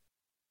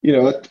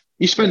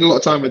spend a lot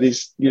of time with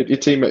your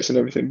teammates and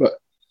everything, but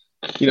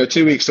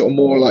 2 weeks sort of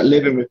more like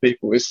living with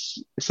people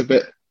it's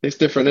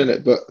different, isn't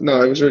it? But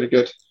no, it was really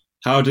good.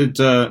 How did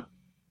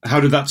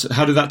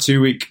that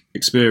 2 week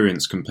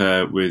experience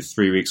compare with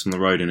 3 weeks on the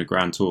road in a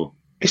Grand Tour?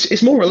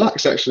 It's more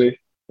relaxed, actually.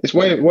 It's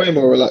way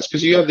more relaxed,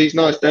 because you have these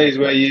nice days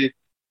where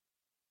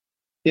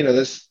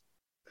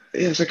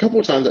there's a couple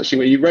of times actually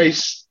where you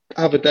race,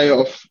 have a day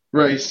off,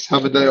 race,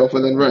 have a day off,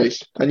 and then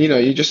race. And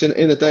you just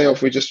in the day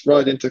off, we just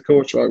ride into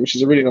Kortrijk, which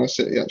is a really nice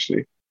city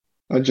actually,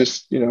 and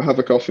just have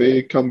a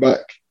coffee, come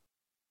back,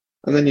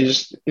 and then you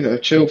just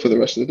chill for the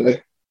rest of the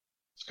day.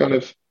 It's kind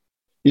of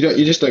you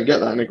just don't get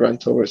that in a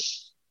Grand Tour.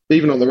 It's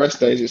even on the rest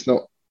days, it's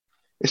not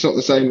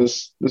the same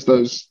as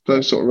those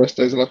sort of rest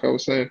days, like I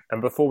was saying.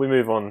 And before we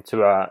move on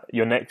to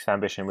your next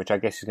ambition, which I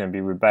guess is going to be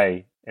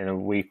Roubaix in a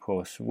week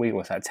or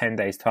 10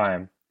 days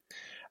time,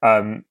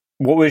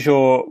 what was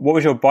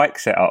your bike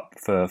setup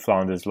for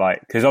Flanders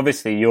like? Because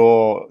obviously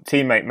your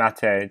teammate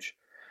Matej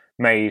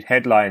made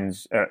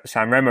headlines at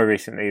San Remo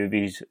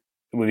recently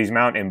with his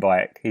mountain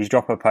bike. He's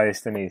dropped a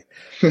post, and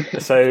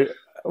so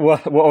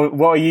What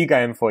are you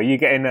going for? You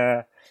going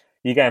for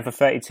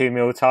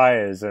 32mm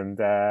tyres and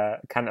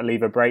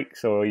cantilever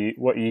brakes, or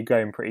what are you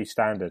going pretty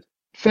standard?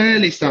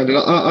 Fairly standard.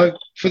 I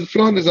for the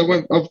Flanders,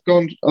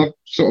 I've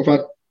sort of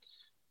had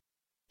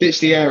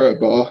ditched the aero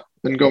bar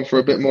and gone for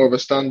a bit more of a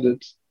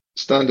standard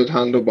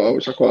handlebar,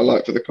 which I quite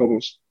like for the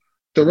cobbles.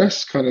 The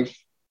rest kind of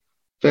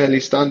fairly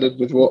standard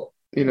with what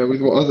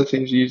other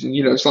teams are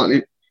using.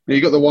 Slightly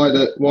you got the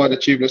wider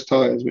tubeless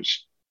tyres,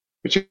 which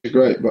are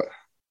great, but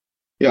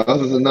yeah,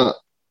 other than that,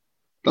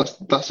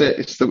 that's it.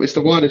 It's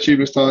the wider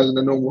tubeless tyres and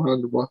the normal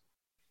handlebar.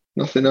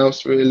 Nothing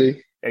else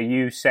really. Are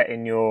you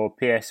setting your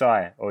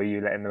PSI, or are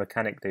you letting the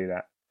mechanic do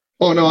that?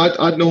 Oh no,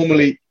 I'd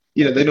normally,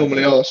 they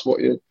normally ask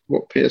what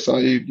PSI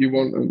you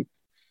want, and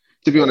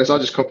to be honest, I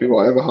just copy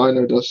whatever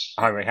Heino does.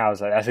 Heinrich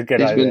Hauser, that's a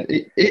good idea.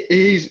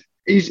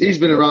 He's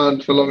been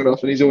around for long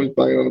enough, and he's always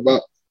banging on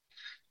about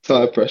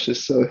tyre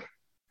pressures. So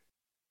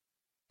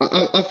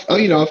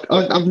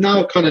I've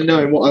now kind of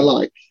known what I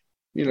like,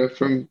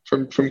 from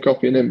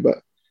copying him. But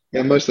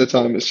yeah, most of the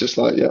time it's just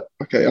like, yeah,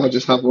 okay, I'll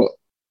have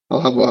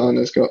what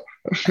Heino's got.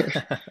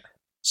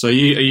 So are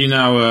you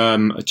now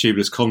a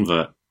tubeless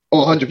convert?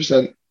 Oh,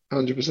 100%.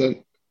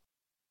 100%.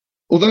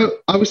 Although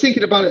I was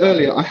thinking about it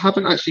earlier, I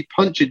haven't actually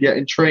punctured yet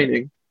in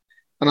training.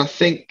 And I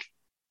think,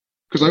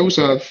 because I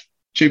also have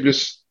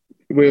tubeless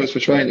wheels for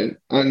training,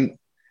 and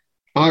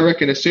I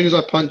reckon as soon as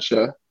I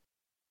puncture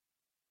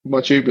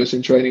my tubeless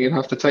in training and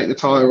have to take the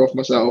tyre off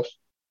myself,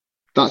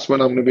 that's when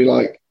I'm going to be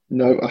like,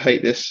 no, I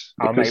hate this.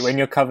 Oh, mate, when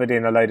you're covered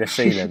in a load of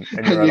sealant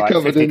and you're like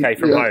 50k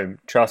from home,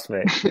 trust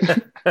me.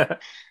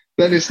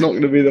 Then it's not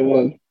going to be the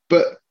one.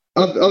 But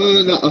other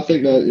than that, I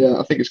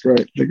think it's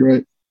great. They're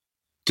great.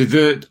 I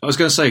was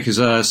going to say, because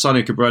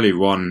Sonny Cabrelli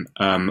won,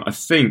 I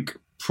think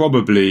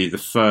probably the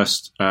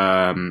first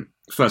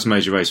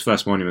major race,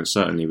 first monument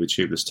certainly, with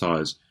tubeless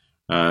tyres,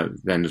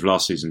 the end of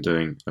last season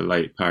doing a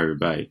late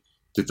Paris-Roubaix.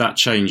 Did that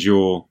change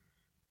your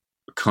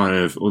kind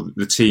of, or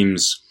the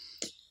team's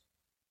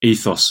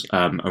ethos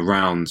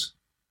around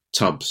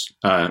tubs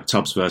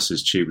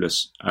versus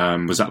tubeless?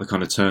 Was that the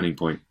kind of turning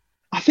point?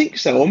 I think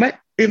so.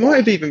 It might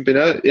have even been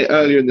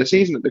earlier in the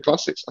season at the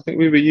Classics. I think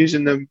we were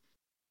using them.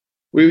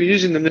 We were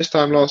using them this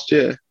time last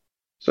year.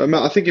 So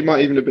I think it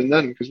might even have been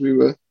then, because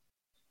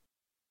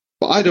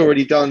but I'd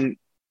already done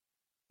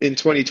in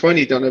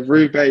 2020 a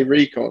Roubaix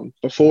recon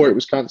before it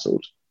was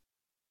cancelled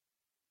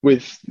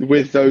with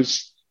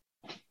those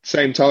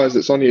same tyres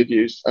that Sonny had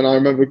used. And I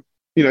remember,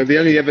 the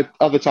only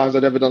other times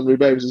I'd ever done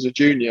Roubaix was as a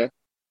junior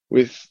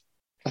with,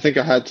 I think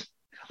I had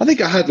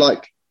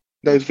like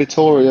those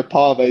Vittoria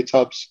Pave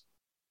tubs,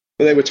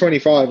 but they were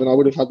 25 and I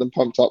would have had them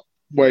pumped up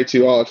way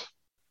too hard.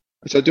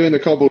 So doing the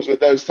cobbles with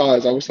those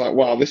tyres, I was like,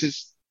 wow, this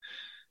is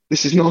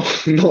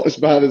not as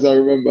bad as I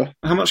remember.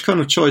 How much kind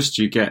of choice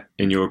do you get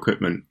in your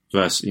equipment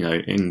versus,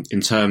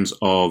 in terms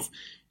of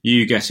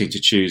you getting to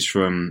choose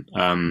from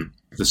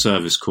the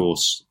service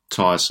course,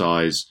 tyre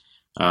size,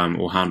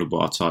 or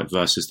handlebar type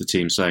versus the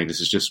team saying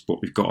this is just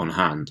what we've got on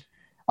hand?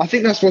 I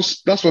think that's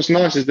what's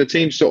nice, is the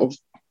team sort of,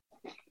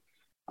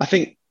 I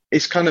think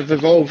it's kind of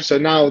evolved. So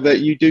now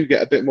that you do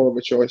get a bit more of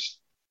a choice.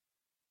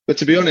 But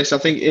to be honest, I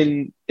think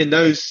in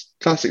those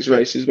Classics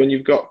races, when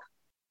you've got,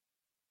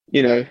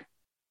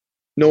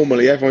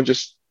 normally everyone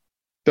just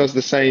does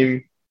the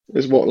same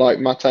as what like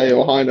Matej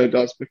or Heino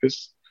does,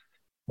 because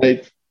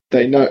they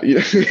know,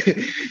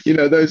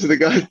 those are the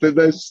guys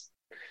those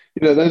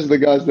are the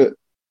guys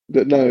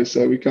that know.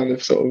 So we kind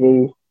of sort of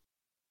all,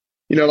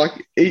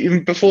 like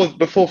even before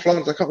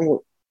Flanders, I can't remember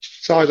what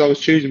size I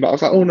was choosing, but I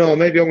was like, oh no,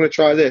 maybe I'm going to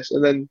try this,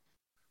 and then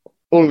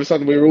all of a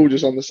sudden we were all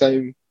just on the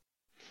same.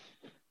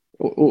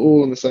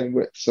 All on the same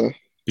width. So,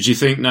 but you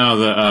think now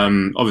that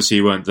obviously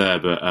you weren't there,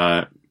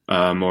 but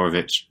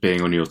Morovic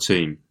being on your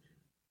team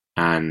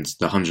and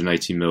the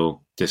 180mm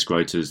disc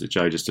rotors that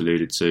Joe just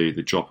alluded to,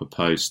 the dropper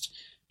post,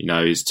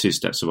 is 2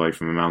 steps away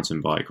from a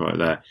mountain bike right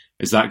there.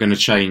 Is that going to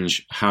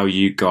change how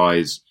you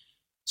guys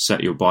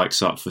set your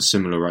bikes up for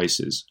similar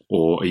races,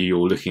 or are you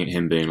all looking at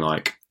him being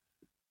like,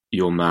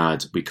 "You're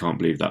mad! We can't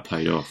believe that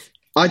paid off"?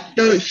 I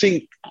don't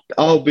think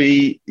I'll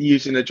be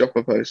using a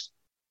dropper post,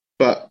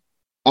 but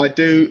I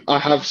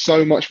have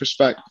so much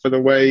respect for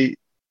the way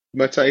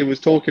Matej was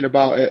talking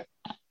about it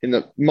in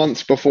the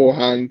months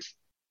beforehand.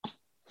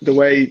 The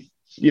way,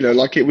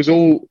 like it was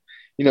all,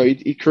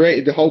 he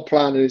created the whole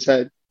plan in his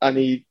head, and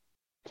he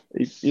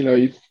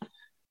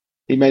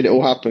made it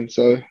all happen.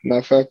 So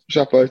no, fair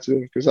chapeau to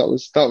him, because that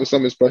was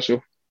something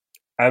special.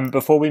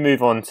 Before we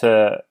move on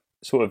to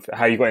sort of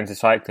how you got into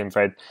cycling,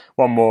 Fred,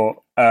 one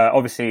more.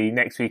 Obviously,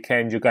 next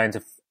weekend you're going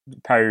to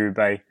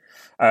Paris-Roubaix.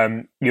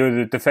 You're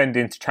the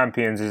defending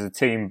champions as a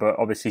team, but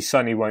obviously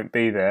Sonny won't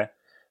be there.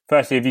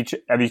 Firstly,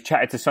 have you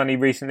chatted to Sonny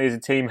recently as a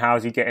team?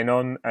 How's he getting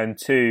on? And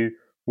 2,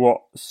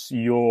 what's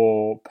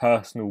your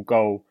personal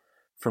goal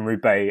from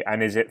Roubaix?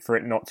 And is it for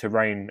it not to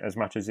rain as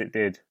much as it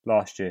did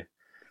last year?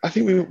 I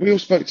think we all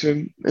spoke to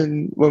him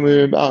when we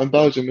were out in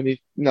Belgium, and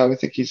I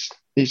think he's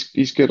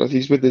good.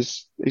 He's with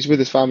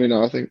his family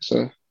now, I think.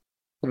 So,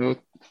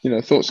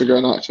 thoughts are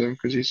going out to him,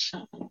 because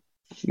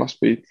must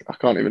be, I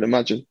can't even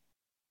imagine.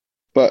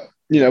 But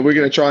we're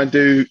going to try and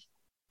do,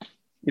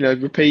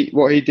 repeat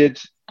what he did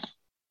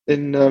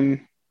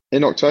in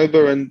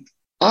October. And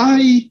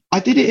I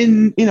did it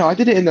in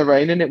the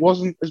rain, and it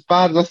wasn't as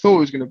bad as I thought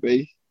it was going to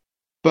be.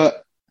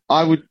 But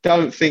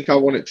don't think I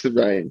want it to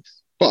rain.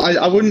 But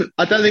I don't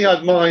think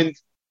I'd mind.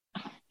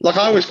 Like,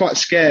 I was quite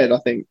scared, I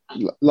think,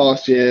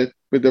 last year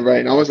with the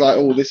rain. I was like,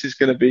 oh, this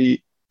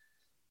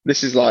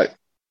is like,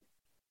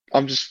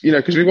 I'm just,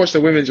 because we watched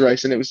the women's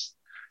race and it was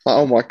like,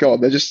 oh my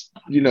God, they're just,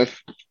 it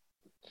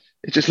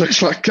just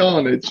looks like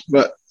carnage.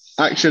 But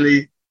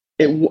actually,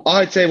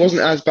 I'd say it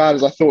wasn't as bad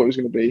as I thought it was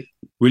going to be.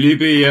 Will you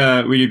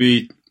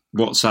be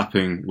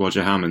WhatsApping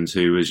Roger Hammond,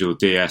 who was your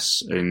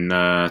DS in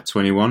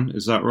 21?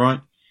 Is that right?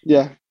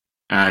 Yeah.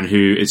 And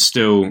who is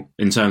still,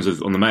 in terms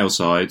of on the male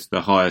side, the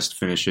highest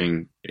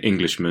finishing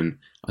Englishman.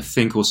 I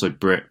think also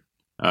Brit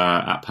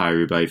at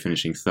Paris-Roubaix,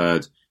 finishing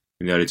third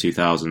in the early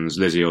 2000s.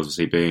 Lizzie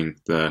obviously being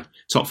the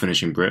top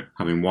finishing Brit,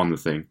 having won the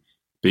thing.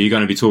 But you're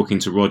going to be talking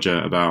to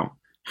Roger about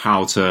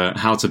how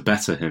to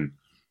better him.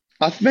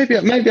 Maybe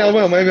I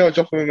will. Maybe I'll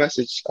drop him a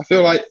message. I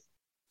feel like,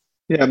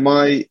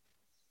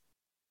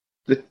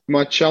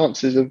 my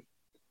chances of,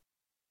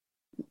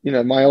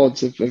 my odds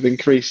have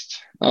increased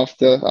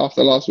after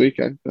last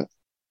weekend. But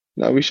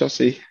no, we shall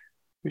see.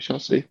 We shall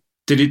see.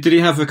 Did he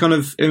have a kind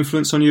of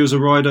influence on you as a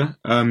rider?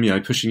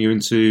 Pushing you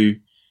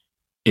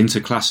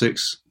into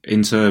classics,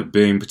 into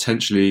being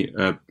potentially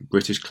a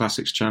British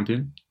classics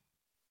champion?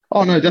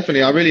 Oh no,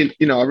 definitely. I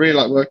really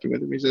like working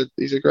with him.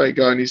 He's a great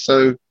guy, and he's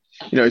so,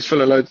 he's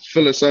full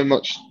of so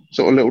much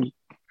sort of little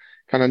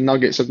kind of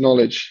nuggets of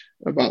knowledge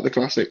about the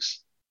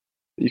classics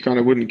that you kind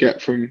of wouldn't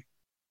get from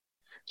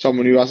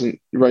someone who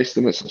hasn't raced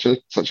them at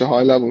such a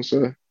high level.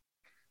 So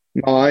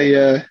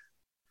I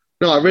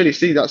really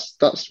see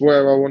that's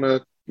where I want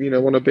to be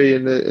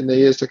in the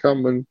years to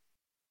come. And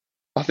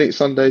I think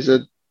Sundays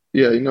was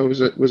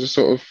a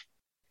sort of,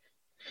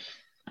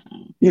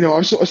 I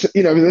was sort of,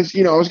 I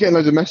was getting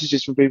loads of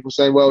messages from people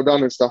saying well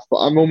done and stuff, but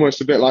I'm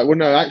almost a bit like, well,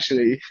 no,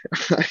 actually,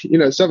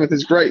 seventh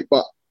is great,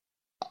 but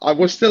I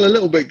was still a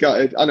little bit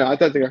gutted. I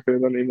don't think I could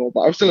have done any more,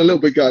 but I was still a little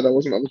bit gutted I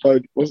wasn't on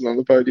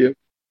the podium.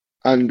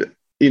 And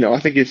I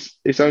think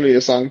it's only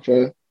a sign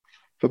for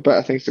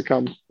better things to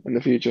come in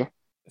the future.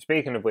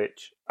 Speaking of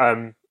which,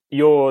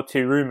 your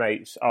two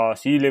roommates so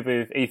you live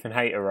with Ethan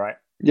Hayter, right?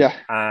 Yeah.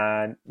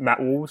 And Matt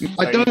Walls.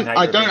 I don't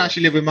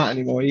actually live with Matt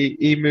anymore.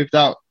 He moved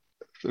out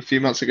a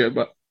few months ago,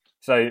 but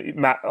so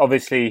Matt,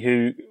 obviously,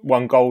 who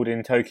won gold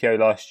in Tokyo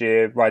last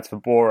year, rides for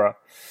Bora.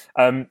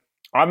 I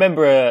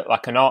remember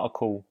an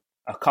article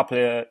a couple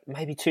of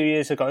maybe 2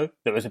 years ago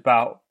that was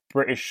about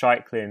British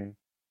cycling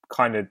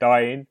kind of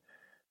dying,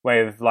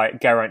 with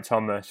like Geraint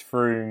Thomas,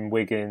 Froome,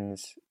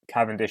 Wiggins,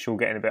 Cavendish all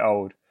getting a bit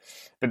old.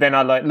 But then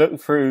I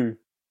looked through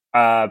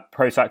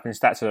Pro Cycling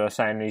Stats that are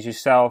saying there's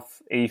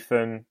yourself,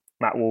 Ethan,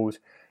 Matt Walls,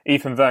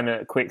 Ethan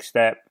Vernon at Quick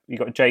Step. You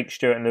got Jake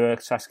Stewart and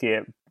Lewis Sasky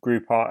at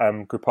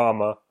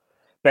Groupama.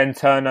 Ben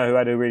Turner, who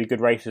had a really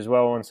good race as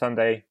well on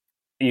Sunday.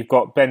 You've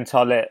got Ben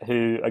Tarlett,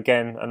 who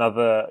again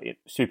another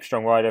super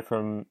strong rider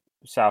from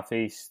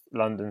southeast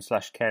London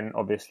 / Kent,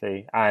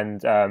 obviously,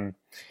 and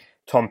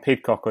Tom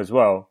Pidcock as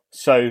well.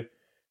 So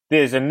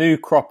there's a new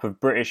crop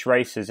of British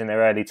racers in their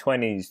early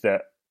 20s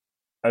that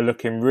are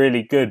looking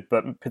really good,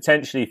 but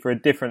potentially for a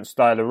different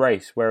style of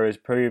race, whereas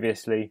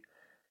previously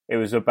it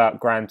was about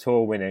Grand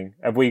Tour winning.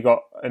 Have we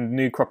got a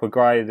new crop of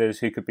riders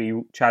who could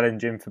be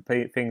challenging for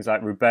things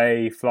like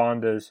Roubaix,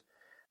 Flanders,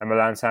 and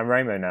Milan-San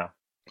Remo now?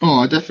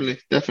 Oh, definitely.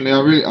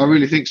 I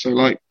really think so.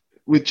 Like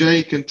with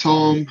Jake and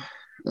Tom,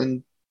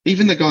 and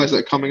even the guys that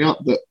are coming up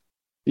that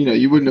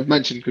you wouldn't have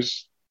mentioned,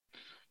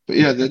 but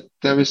yeah,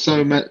 there is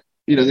so much.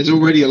 There's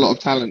already a lot of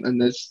talent, and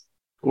there's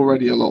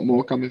already a lot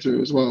more coming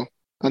through as well.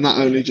 And that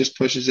only just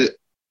pushes the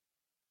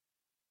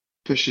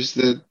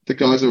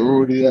guys that are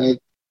already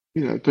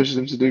there, pushes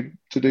them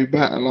to do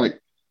better. Like,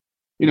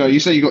 you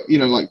say you got,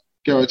 like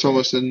Geraint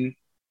Thomas and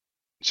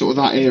sort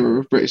of that era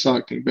of British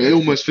cycling, but it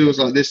almost feels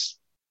like this.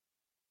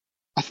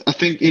 I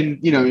think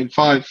in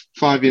 5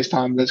 years'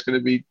 time, there's going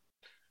to be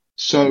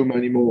so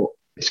many more.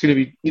 It's going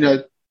to be,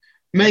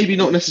 maybe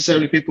not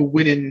necessarily people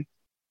winning.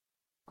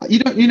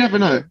 You never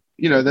know.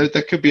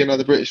 There could be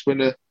another British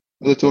winner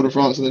of the Tour de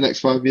France in the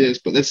next 5 years,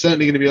 but there's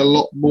certainly going to be a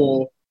lot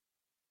more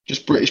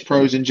just British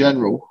pros in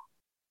general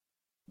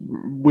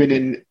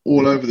winning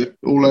all over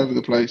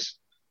the place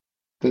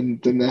than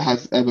there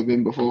has ever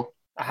been before.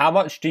 How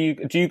much do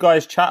you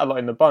guys chat a lot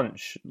in the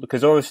bunch?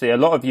 Because obviously a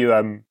lot of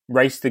you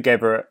race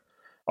together at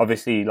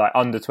obviously like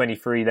under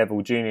 23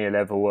 level, junior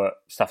level at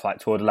stuff like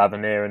Tour de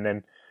l'Avenir, and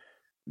then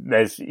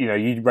there's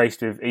you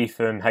raced with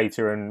Ethan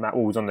Hayter and Matt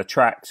Walls on the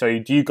track. So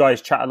do you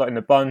guys chat a lot in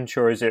the bunch,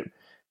 or is it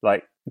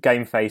like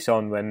game face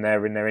on when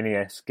they're in their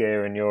Ineos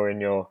gear and you're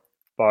in your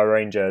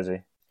Bahrain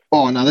jersey?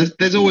 Oh no,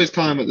 there's always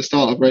time at the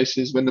start of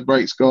races when the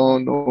break's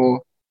gone,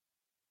 or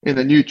in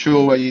a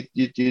neutral where you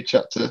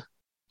chat to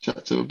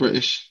a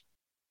British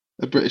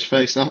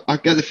face. I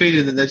get the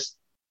feeling that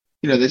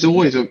there's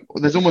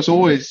almost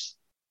always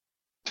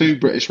two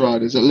British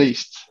riders at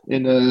least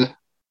in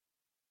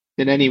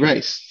any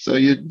race. So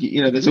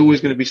there's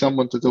always going to be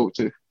someone to talk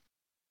to.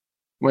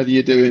 whether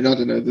you're doing, I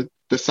don't know,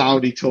 the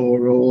Saudi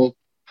tour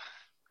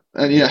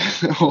and yeah,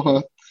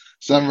 or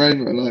San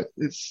Remo. Like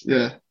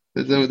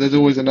there's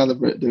always another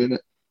Brit doing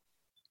it.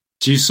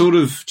 Do you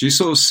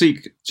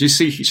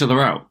seek each other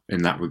out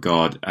in that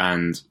regard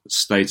and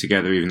stay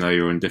together even though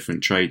you're in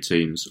different trade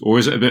teams, or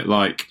is it a bit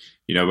like,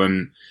 you know,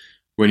 when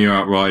you're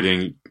out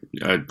riding,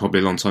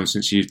 probably a long time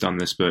since you've done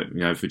this, but you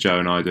know, for Joe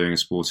and I doing a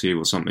Sportive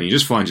or something, you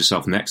just find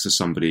yourself next to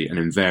somebody and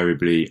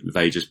invariably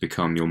they just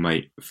become your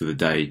mate for the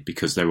day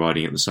because they're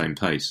riding at the same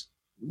pace.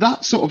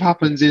 That sort of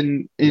happens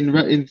in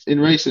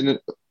racing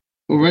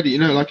already. You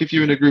know, like if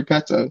you're in a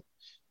gruppetto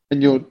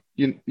and you're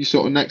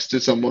sort of next to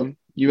someone,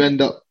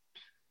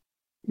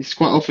 it's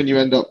quite often you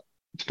end up,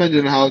 depending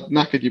on how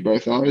knackered you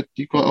both are,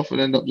 you quite often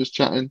end up just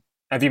chatting.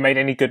 Have you made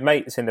any good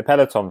mates in the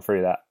peloton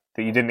through that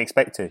you didn't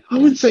expect to? I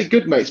wouldn't say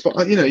good mates,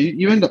 but you know,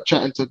 you end up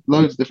chatting to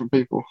loads of different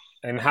people.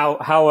 And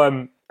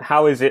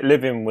how is it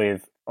living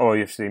with?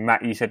 Obviously,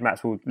 Matt. You said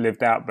Matt's all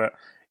lived out, but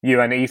you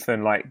and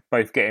Ethan like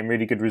both getting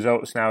really good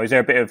results now. Is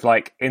there a bit of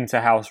like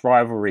inter-house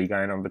rivalry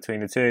going on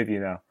between the two of you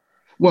now?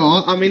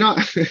 Well, I mean,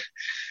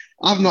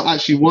 I've not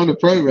actually won a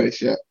pro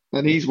race yet,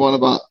 and he's won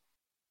about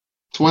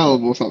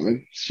 12 or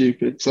something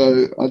stupid.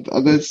 So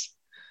there's,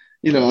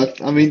 you know,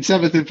 I mean,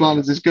 7th in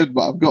Flanders is good,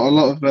 but I've got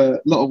a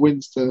lot of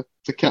wins to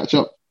catch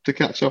up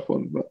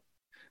on. But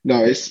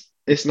no,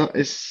 it's not.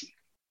 It's,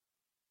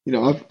 you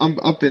know,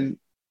 I've been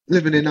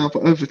living in now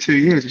for over 2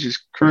 years, which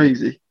is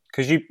crazy.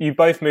 Because you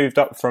both moved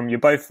up you're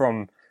both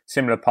from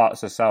similar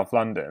parts of South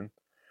London.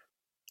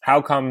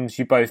 How comes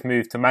you both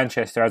moved to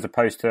Manchester as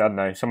opposed to, I don't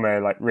know,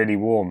 somewhere like really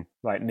warm,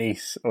 like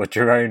Nice or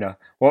Girona?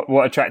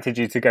 What attracted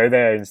you to go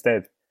there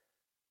instead?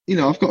 You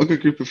know, I've got a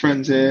good group of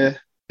friends here.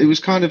 It was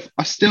kind of,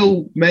 I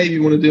still maybe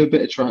want to do a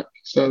bit of track.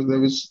 So there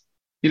was,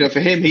 you know, for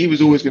him, he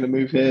was always going to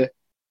move here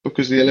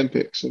because of the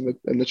Olympics and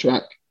the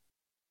track.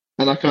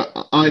 And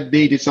I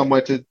needed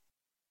somewhere to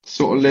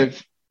sort of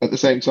live at the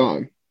same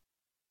time.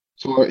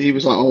 So he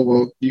was like, oh,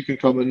 well, you can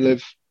come and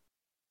live.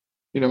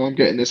 You know, I'm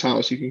getting this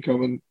house. You can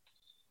come and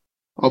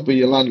I'll be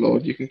your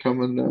landlord. You can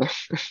come and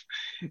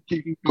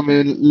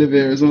live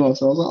here as well.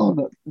 So I was like, oh,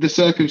 no. The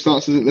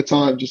circumstances at the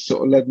time just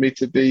sort of led me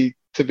to be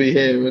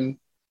here. And,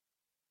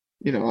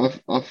 you know,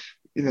 I've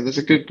you know, there's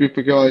a good group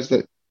of guys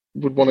that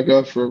would want to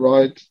go for a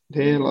ride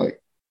here.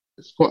 Like,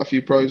 there's quite a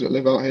few pros that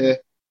live out here.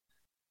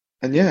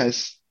 And yeah,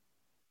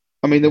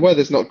 I mean, the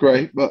weather's not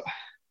great, but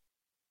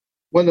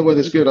when the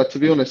weather's good, to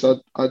be honest,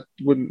 I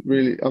wouldn't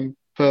really, I'm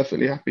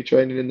perfectly happy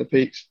training in the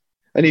peaks.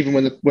 And even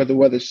when the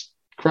weather's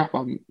crap,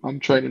 I'm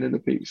training in the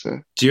peaks. So.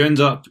 Do you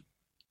end up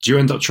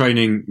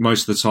training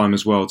most of the time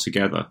as well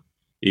together,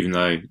 even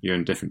though you're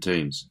in different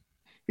teams?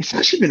 It's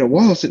actually been a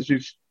while since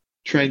we've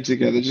trained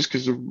together, just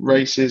because of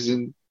races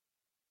and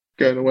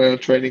going away on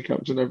training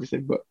camps and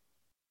everything. But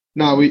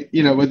no, it's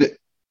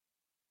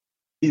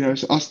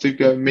us to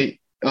go and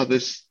meet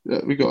others.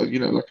 We got, you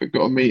know, like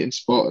got a meeting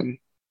spot, and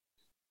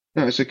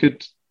no, I've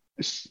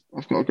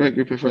got a great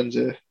group of friends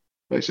here,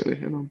 basically,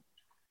 and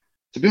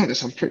to be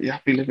honest, I'm pretty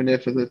happy living here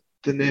for the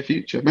near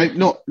future. Maybe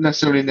not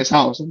necessarily in this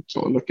house. I'm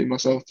sort of looking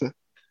myself to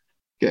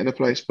get in a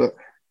place, but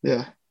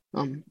yeah,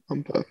 I'm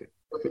perfectly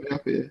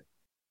happy here.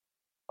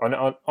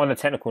 On a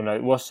technical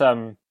note, what's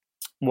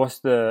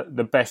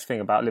the best thing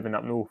about living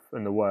up north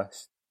and the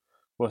worst?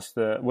 What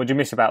do you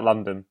miss about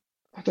London?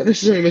 I don't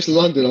necessarily miss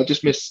London. I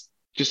just miss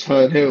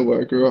Herne Hill,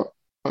 where I grew up,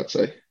 I'd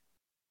say.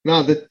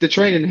 No, the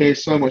training here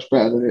is so much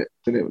better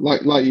than it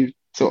like you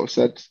sort of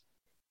said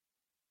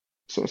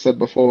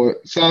before.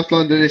 South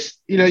London is,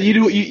 you know,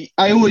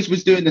 I always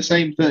was doing the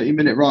same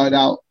 30-minute ride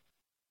out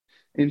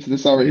into the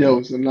Surrey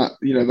Hills, and that,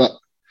 you know, that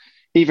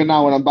even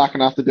now when I'm back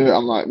and I have to do it,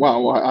 I'm like,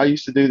 wow, I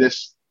used to do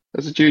this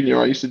as a junior.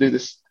 I used to do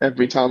this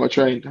every time I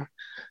trained. I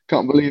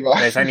can't believe it.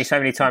 There's only so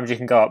many times you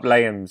can go up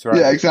Lambs, right?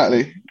 Yeah,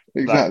 exactly.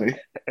 Like,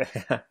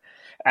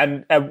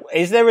 and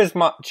is there as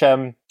much?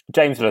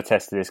 James will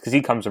attest to this because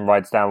he comes and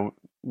rides down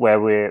where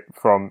we're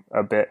from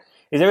a bit.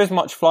 Is there as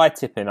much fly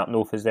tipping up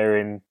north as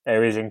there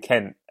is in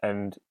Kent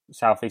and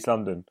South East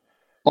London?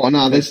 Oh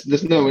no,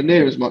 there's nowhere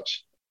near as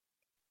much.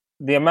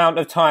 The amount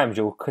of times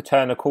you'll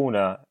turn a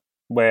corner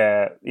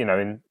where, you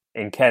know,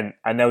 in Kent,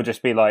 and there'll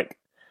just be like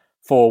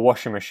 4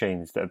 washing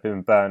machines that have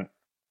been burnt,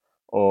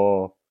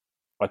 or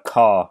a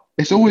car.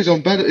 It's always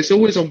on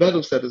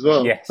Beddelstead as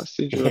well. Yes, I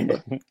seem to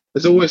remember.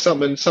 There's always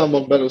some on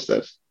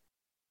Beddelstead.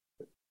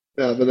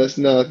 Yeah, but there's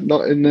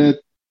not in the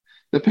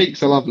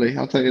peaks are lovely.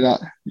 I'll tell you that.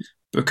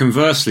 But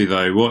conversely,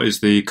 though, what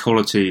is the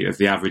quality of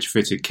the average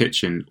fitted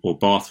kitchen or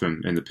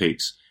bathroom in the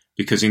peaks?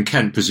 Because in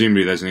Kent,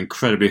 presumably, there's an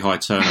incredibly high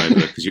turnover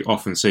because you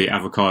often see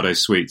avocado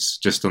suites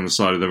just on the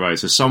side of the road.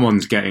 So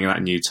someone's getting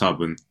that new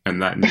tub and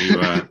that new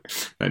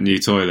that new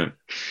toilet.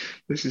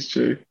 This is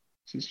true.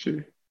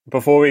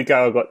 Before we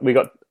go, we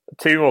got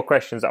 2 more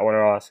questions that I want to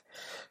ask.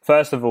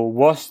 First of all,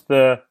 what's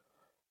the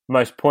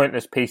most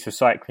pointless piece of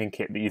cycling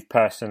kit that you've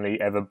personally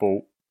ever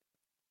bought?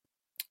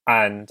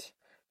 And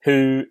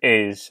who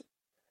is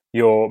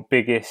your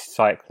biggest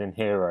cycling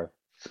hero?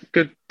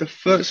 Good. The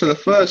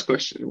first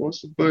question,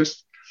 what's the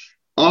most?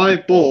 I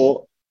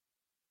bought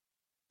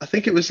I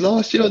think it was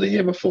last year or the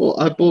year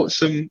before, I bought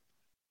some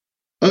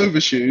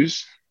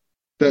overshoes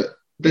that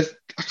I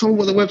can't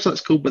remember what the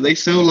website's called, but they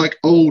sell like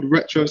old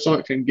retro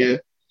cycling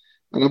gear.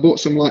 And I bought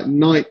some like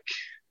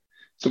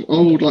some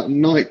old like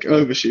Nike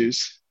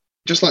overshoes,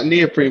 just like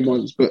neoprene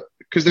ones, but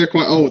because they're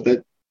quite old,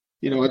 that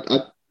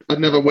I'd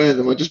never wear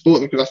them. I just bought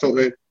them because I thought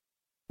they,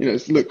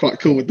 looked quite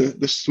cool with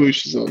the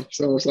swooshes on.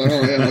 So I was like,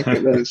 oh yeah, I'll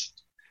get those.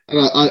 And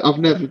I've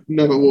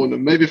never worn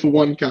them. Maybe for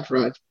one calf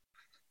ride,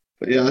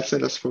 but yeah, I'd say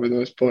that's probably the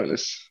most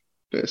pointless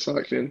bit of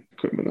cycling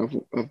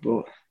equipment I've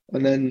bought.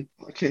 And then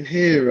fucking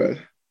hero.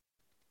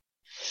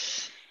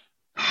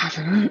 I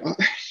don't know.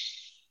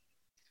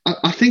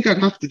 I think I'd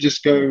have to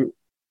just go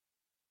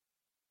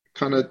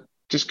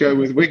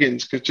with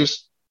Wiggins, because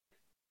just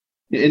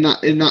in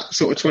that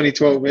sort of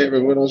 2012 era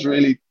when I was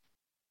really,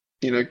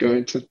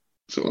 going to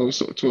I was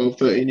sort of 12,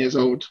 13 years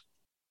old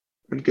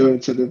and going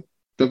to the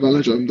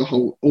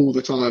velodrome all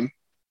the time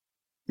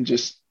and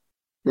just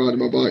riding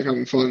my bike,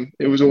 having fun.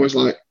 It was always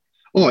like,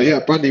 oh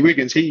yeah, Bradley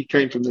Wiggins, he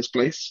came from this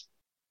place.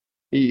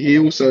 He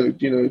also,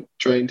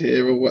 trained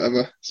here or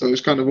whatever. So it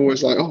was kind of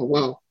always like, oh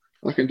wow,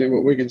 I can do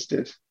what Wiggins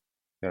did.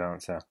 Good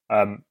answer.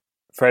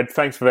 Fred,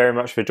 thanks very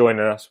much for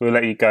joining us. We'll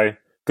let you go.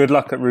 Good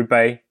luck at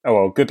Roubaix. Oh,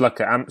 well, good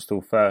luck at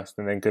Amstel first,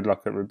 and then good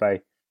luck at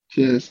Roubaix.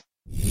 Cheers.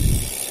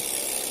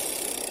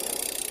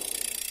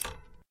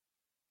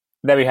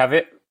 There we have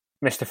it.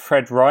 Mr.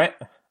 Fred Wright,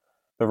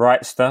 the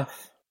Wright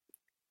stuff.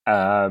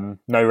 No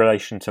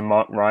relation to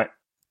Mark Wright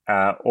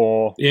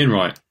or Ian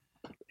Wright.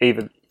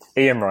 Even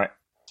Ian Wright.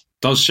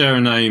 Does share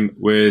a name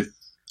with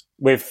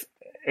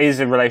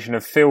is a relation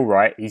of Phil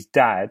Wright, his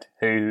dad,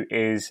 who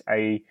is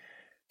a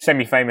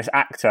semi-famous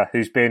actor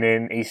who's been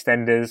in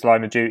EastEnders,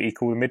 Line of Duty,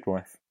 Call the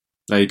Midwife.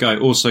 There you go.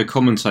 Also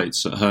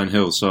commentates at Herne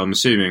Hill. So I'm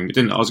assuming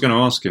I was going to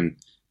ask him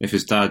if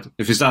his dad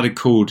had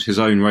called his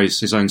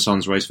own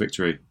son's race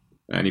victory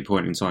at any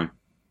point in time.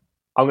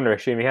 I'm going to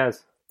assume he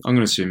has. I'm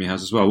going to assume he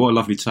has as well. What a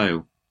lovely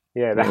tale.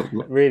 Yeah, that's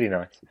really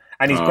nice.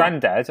 And his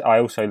granddad, I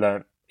also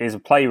learnt, is a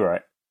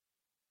playwright.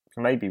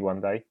 So maybe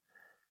one day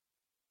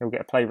he'll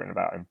get a play written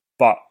about him.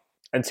 But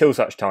until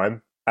such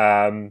time,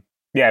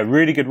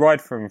 really good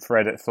ride from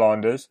Fred at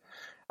Flanders.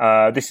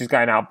 This is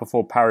going out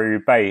before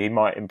Paris-Roubaix. He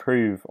might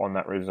improve on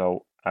that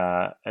result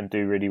and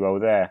do really well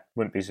there.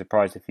 Wouldn't be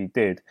surprised if he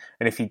did.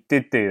 And if he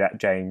did do that,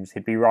 James,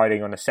 he'd be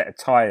riding on a set of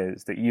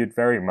tyres that you'd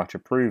very much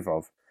approve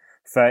of.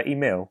 30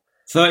 mil.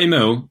 30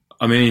 mil?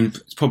 I mean,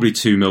 it's probably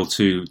 2 mil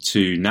too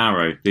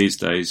narrow these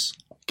days.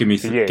 Give me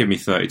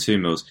 32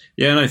 mils.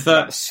 Yeah,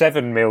 no,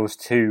 7 mils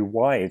too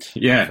wide.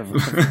 Yeah.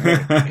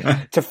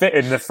 To fit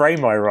in the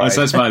frame I ride.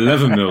 So that's about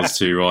 11 mils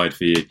too wide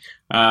for you.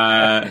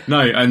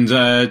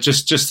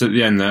 Just at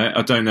the end there,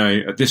 I don't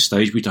know, at this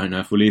stage, we don't know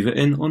if we'll leave it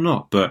in or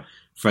not, but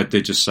Fred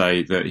did just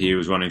say that he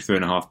was running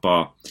 3.5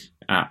 bar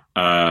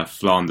at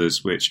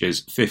Flanders, which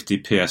is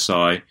 50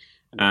 PSI.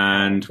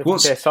 And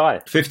 50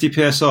 PSI. 50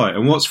 PSI.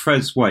 And what's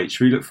Fred's weight?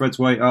 Should we look Fred's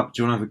weight up?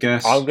 Do you want to have a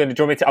guess? I'm going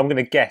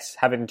to guess,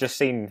 having just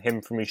seen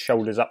him from his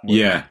shoulders upwards.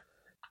 Yeah.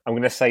 I'm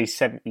going to say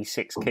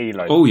 76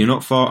 kilos. Oh, you're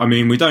not far. I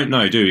mean, we don't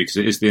know, do we? Because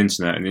it is the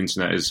internet, and the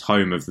internet is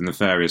home of the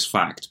nefarious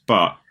fact.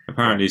 But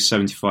apparently, it's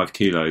 75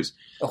 kilos.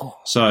 Oh.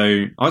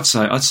 So I'd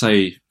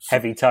say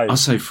heavy toes. I'd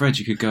say Fred,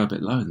 you could go a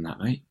bit lower than that,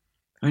 mate.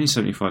 Only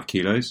 75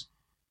 kilos,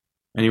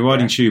 and you're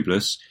riding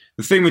tubeless.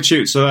 The thing with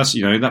tubeless, so that's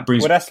that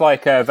brings. Well, that's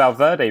like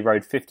Valverde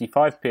rode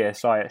 55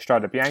 PSI at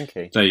Strada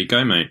Bianchi. There you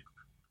go, mate.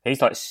 He's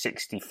like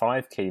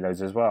 65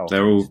 kilos as well.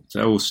 They're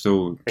all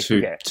still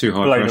too high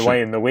blown pressure.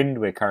 Away in the wind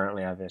we're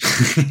currently having.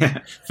 Yeah,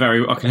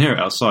 very. I can hear it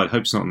outside.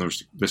 Hope it's not on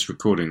this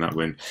recording, that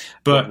wind.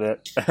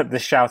 But the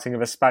shouting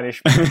of a Spanish.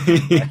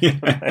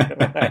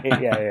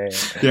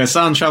 Yeah.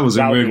 Sound travels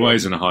in weird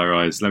ways in a high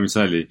rise. Let me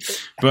tell you.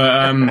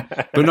 But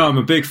no, I'm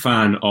a big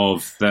fan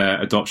of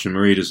their adoption.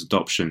 Merida's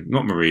adoption,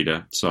 not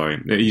Merida.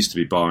 Sorry, it used to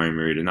be Bahrain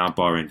Merida. Now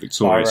Bahrain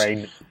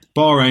Victorious.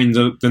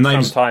 Bahrain. The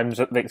name's sometimes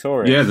at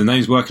Victoria. Yeah, the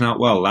name's working out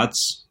well,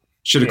 lads.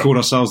 Should have called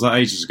ourselves that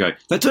ages ago.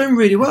 They're doing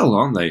really well,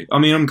 aren't they? I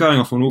mean, I'm going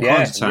off on all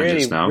kinds of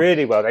tangents now.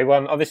 Really well. They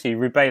won, obviously,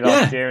 Roubaix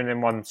last year and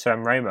then won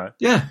San Remo.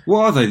 Yeah. What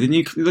are they? The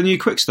new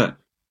Quick Step?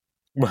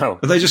 Well,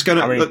 are they just going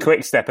to... I mean,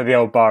 Quick Step of the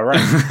old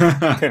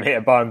Bahrain. Can hit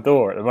a barn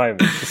door at the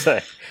moment.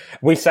 So,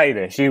 we say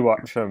this. You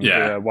watch them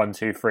 1,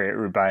 2, 3 at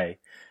Roubaix.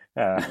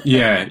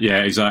 Yeah,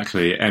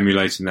 exactly.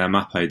 Emulating their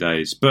Mapei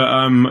days.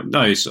 But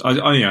no,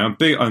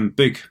 I'm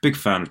big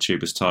fan of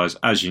tubeless tyres,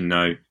 as you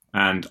know.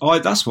 And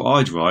that's what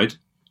I'd ride.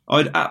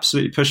 I'd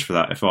absolutely push for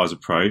that if I was a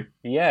pro.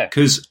 Yeah.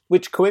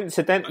 Which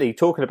coincidentally,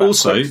 talking about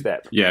Quick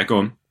Step. Yeah, go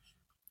on.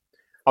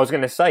 I was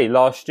going to say,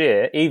 last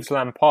year, Yves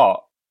Lampard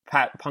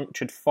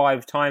punctured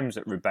 5 times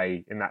at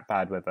Roubaix in that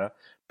bad weather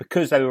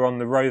because they were on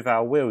the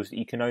Roval wheels that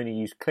you can only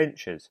use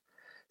clinchers.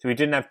 So he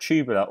didn't have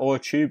tubular or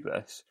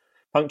tubeless.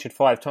 Punctured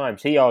 5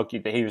 times. He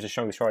argued that he was the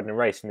strongest rider in the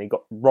race and he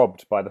got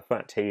robbed by the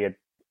fact he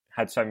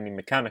had so many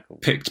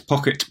mechanicals. Picked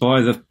pocket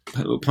by the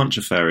little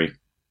puncher fairy.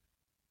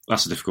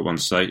 That's a difficult one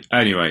to say.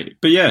 Anyway,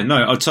 but yeah,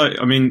 no, that's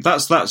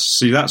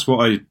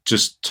what I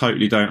just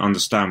totally don't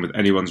understand with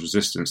anyone's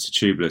resistance to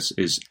tubeless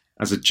is,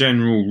 as a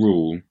general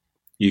rule,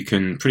 you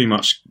can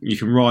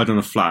ride on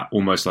a flat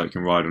almost like you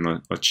can ride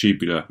on a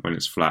tubular when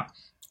it's flat.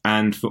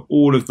 And for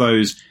all of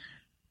those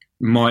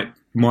might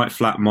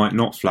flat, might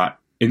not flat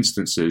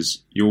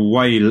instances, you're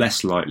way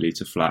less likely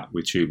to flat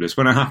with tubeless.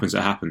 When it happens,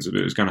 it happens. But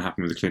it was going to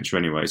happen with the clincher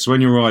anyway. So when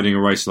you're riding a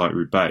race like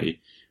Roubaix,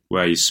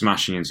 where you're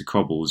smashing into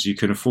cobbles, you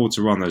can afford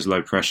to run those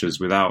low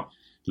pressures without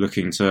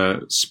looking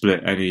to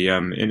split any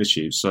inner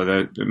tubes.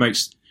 So it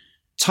makes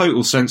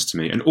total sense to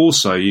me. And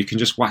also, you can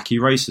just wacky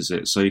races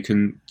it. So you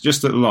can,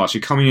 just at the last,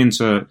 you're coming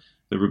into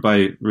the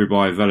Roubaix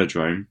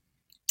Velodrome,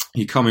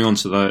 you're coming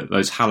onto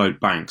those hallowed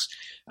banks,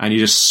 and you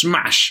just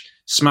smash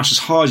as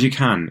hard as you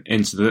can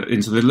into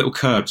the little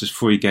curb just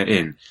before you get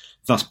in,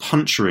 thus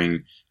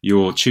puncturing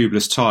your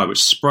tubeless tyre,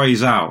 which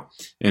sprays out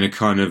in a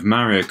kind of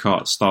Mario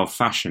Kart style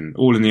fashion,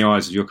 all in the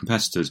eyes of your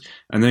competitors,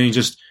 and then you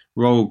just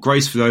roll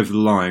gracefully over the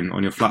line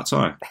on your flat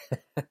tyre.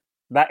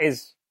 That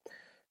is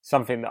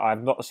something that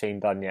I've not seen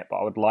done yet, but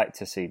I would like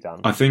to see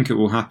done. I think it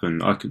will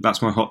happen.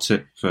 That's my hot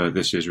tip for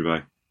this year's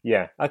Roubaix.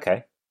 Yeah,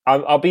 okay.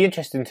 I'll be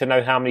interested to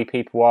know how many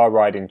people are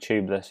riding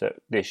tubeless at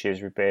this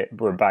year's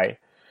Roubaix.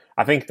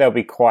 I think there'll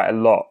be quite a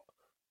lot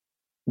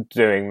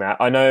doing that.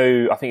 I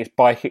think it's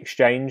Bike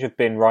Exchange have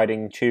been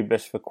riding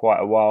tubeless for quite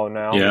a while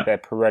now with their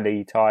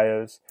Pirelli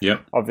tyres.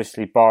 Yep.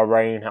 Obviously,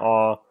 Bahrain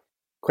are.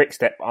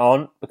 Quickstep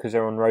aren't because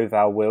they're on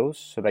Roval wheels,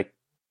 so they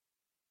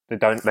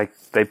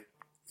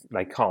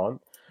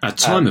can't. At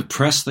time of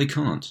press, they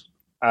can't.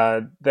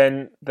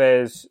 Then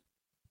there's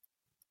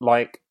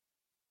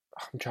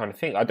I'm trying to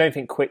think. I don't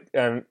think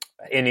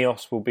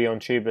Ineos will be on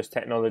tubeless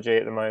technology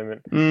at the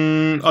moment.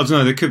 I don't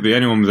know. There could be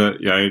anyone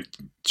that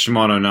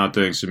Shimano now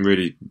doing some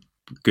really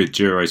good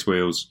Dura-Race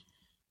wheels.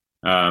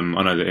 I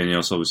know that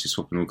Ineos obviously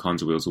swapping all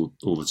kinds of wheels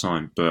all the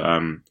time, but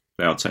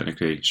they are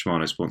technically a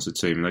Shimano sponsored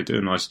team, and they do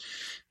a nice.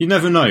 You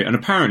never know. And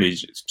apparently,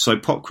 so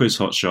Pop Quiz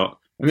Hotshot,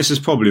 and this is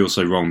probably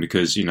also wrong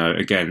because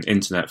again,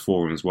 internet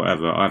forums,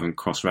 whatever. I haven't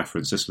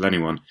cross-referenced this with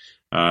anyone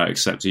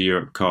except a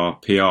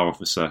Europcar PR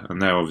officer,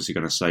 and they're obviously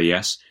going to say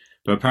yes.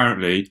 But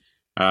apparently,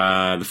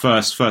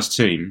 the first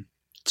team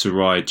to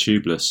ride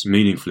tubeless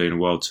meaningfully in a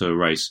World Tour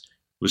race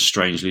was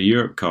strangely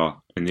Europcar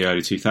in the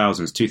early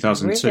 2000s,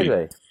 2002.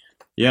 Really?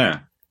 Yeah.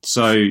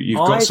 So you've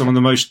got some of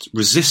the most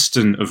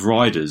resistant of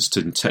riders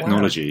to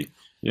technology,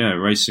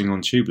 racing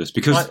on tubeless.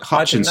 Because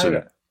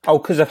Hutchinson...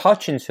 because of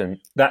Hutchinson.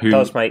 That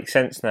does make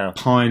sense now.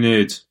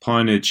 Pioneered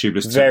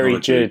tubeless Very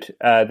technology.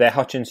 good. Their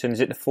Hutchinson, is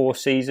it the 4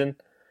 season?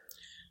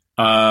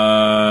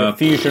 The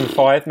Fusion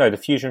 5? No, the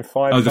Fusion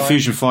 5 Oh, the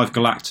Fusion 5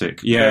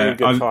 Galactic. Yeah. Very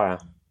good tyre.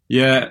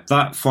 Yeah,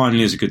 that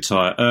finally is a good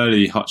tyre.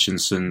 Early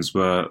Hutchinsons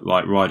were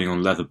like riding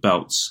on leather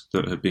belts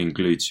that had been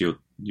glued to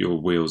your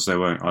wheels. They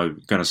weren't,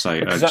 I'm going to say,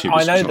 tubeless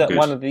I know was not that good.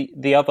 one of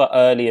the other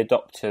early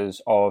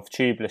adopters of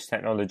tubeless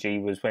technology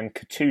was when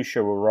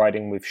Katusha were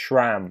riding with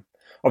SRAM.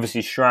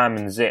 Obviously, SRAM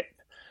and Zip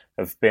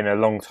have been a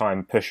long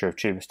time pusher of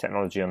tubeless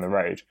technology on the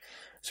road.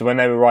 So when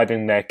they were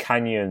riding their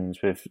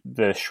Canyons with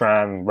the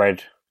SRAM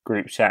red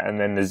group set and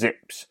then the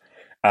Zips,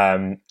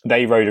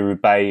 they rode a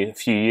Roubaix a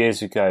few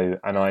years ago,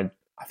 and I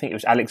think it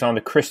was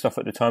Alexander Kristoff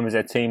at the time as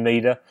their team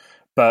leader,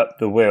 burped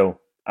the wheel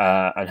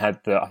and I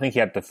think he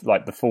had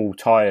the full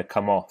tyre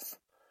come off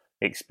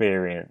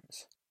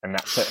experience, and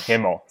that put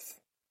him off.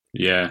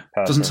 Yeah,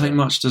 personally. Doesn't take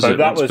much, does So it?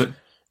 that was a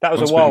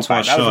while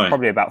back. That was shy.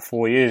 probably about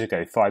 4 years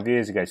ago, 5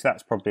 years ago. So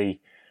that's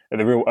probably at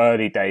the real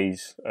early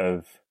days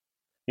of,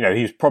 he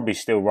was probably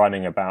still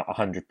running about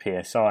 100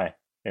 psi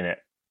in it.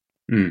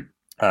 Mm.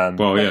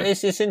 Yeah.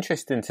 It's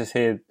interesting to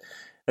hear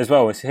as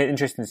well. It's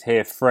interesting to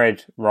hear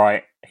Fred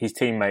write his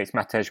teammates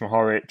Matej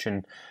Mohoric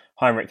and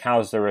Heinrich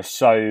Hausler are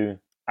so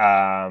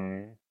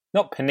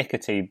not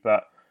pernickety,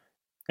 but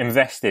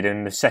invested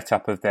in the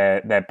setup of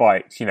their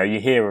bikes. You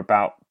hear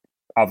about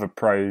other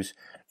pros,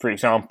 for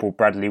example,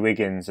 Bradley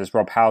Wiggins, as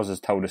Rob Hauser's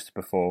told us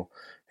before,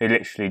 who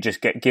literally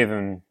just get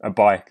given a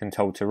bike and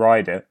told to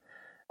ride it.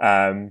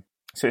 So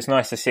it's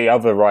nice to see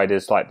other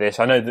riders like this.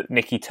 I know that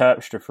Nicky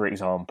Terpstra, for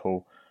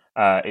example,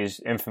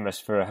 is infamous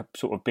for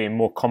sort of being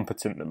more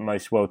competent than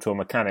most World Tour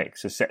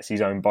mechanics, and sets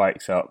his own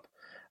bikes up.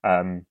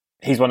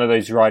 He's one of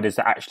those riders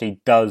that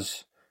actually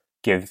does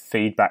give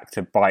feedback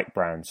to bike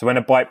brands. So when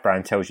a bike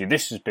brand tells you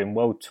this has been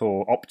World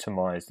Tour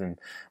optimized and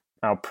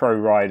our pro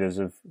riders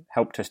have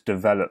helped us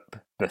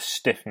develop the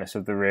stiffness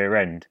of the rear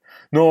end,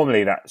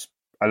 normally that's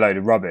a load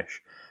of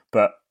rubbish.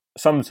 But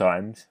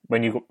sometimes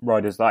when you've got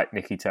riders like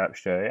Nicky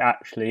Terpstra, it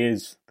actually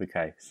is the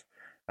case.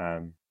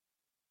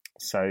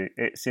 So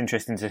it's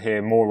interesting to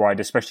hear more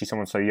riders, especially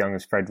someone so young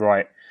as Fred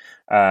Wright,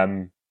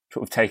 sort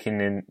of taking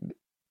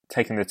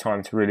the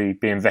time to really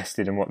be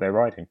invested in what they're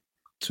riding.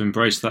 To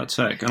embrace that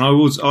tech. And I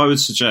would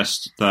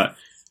suggest that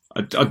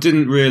I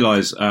didn't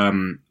realise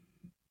how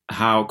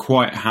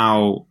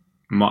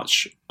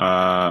much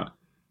I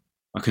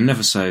can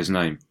never say his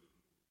name.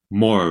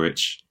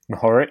 Mohoric.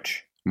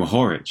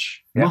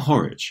 Yeah.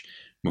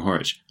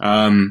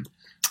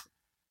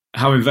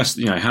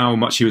 how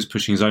much he was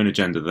pushing his own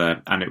agenda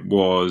there, and it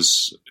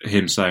was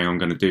him saying, "I'm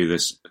going to do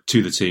this"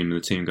 to the team,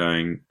 and the team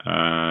going,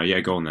 "Yeah,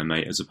 go on then,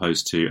 mate," as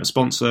opposed to a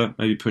sponsor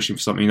maybe pushing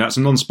for something. That's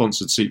a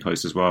non-sponsored seat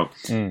post as well.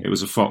 It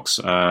was a Fox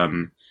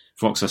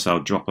SL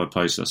dropper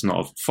post.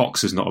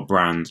 Fox is not a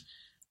brand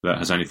that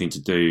has anything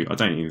to do. I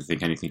don't even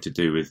think anything to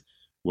do with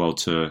World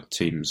Tour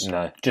teams.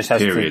 No, just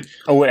has period.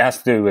 All it has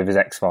to do with is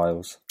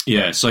X-Files.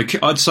 Yeah, so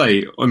I'd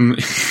say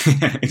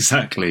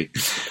exactly.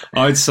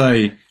 I'd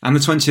say, and the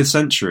 20th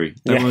century.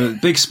 There were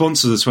big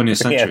sponsors of the 20th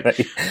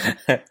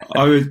century.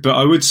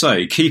 I would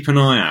say keep an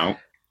eye out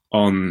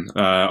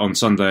on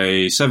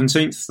Sunday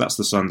 17th. That's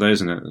the Sunday,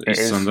 isn't it?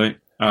 It's Sunday.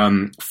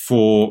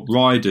 For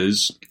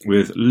riders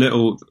with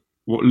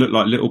what look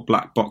like little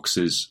black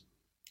boxes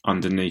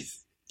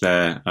underneath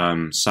their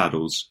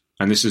saddles.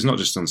 And this is not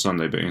just on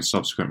Sunday, but in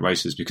subsequent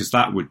races, because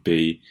that would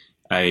be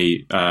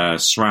a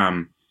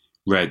SRAM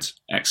Red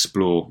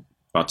Explore,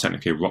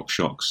 technically a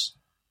RockShox,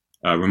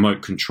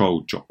 remote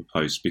controlled dropper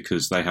post,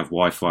 because they have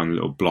Wi-Fi and a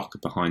little block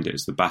behind it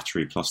as the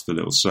battery plus the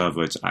little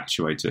servo to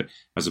actuate it,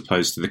 as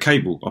opposed to the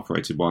cable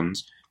operated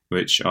ones,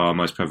 which are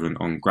most prevalent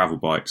on gravel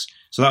bikes.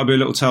 So that'll be a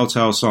little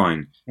telltale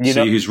sign. See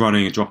who's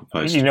running a dropper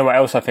post. You know what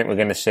else I think we're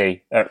going to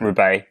see at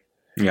Roubaix?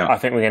 Yeah. I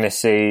think we're going to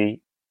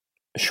see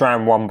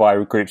SRAM won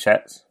by group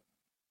sets.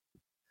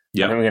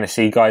 Yeah. I think we're going to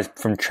see guys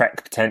from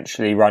Trek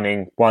potentially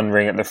running one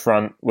ring at the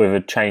front with a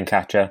chain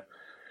catcher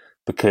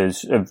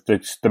because of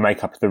the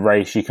makeup of the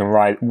race. You can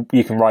ride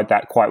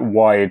that quite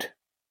wide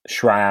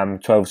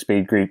SRAM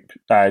 12-speed group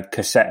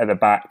cassette at the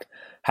back,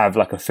 have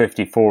like a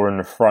 54 in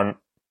the front.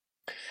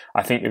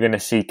 I think you're going to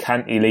see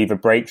cantilever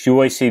brakes. You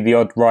always see the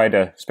odd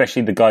rider,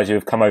 especially the guys who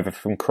have come over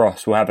from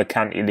cross, will have a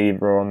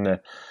cantilever on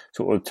the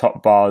sort of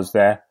top bars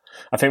there.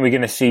 I think we're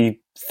going to see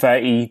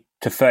 30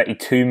 to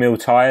 32 mil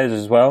tyres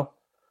as well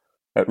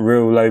at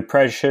real low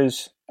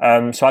pressures.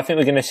 So I think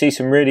we're going to see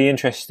some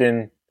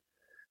interesting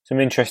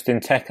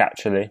tech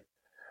actually.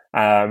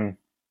 And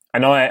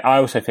I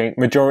also think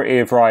majority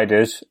of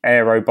riders,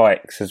 aero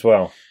bikes as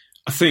well.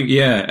 I think,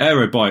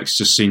 aero bikes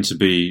just seem to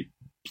be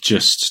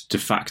just de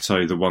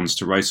facto the ones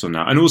to race on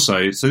now. And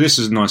also, so this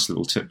is a nice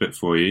little tidbit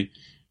for you.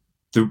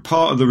 The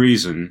part of the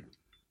reason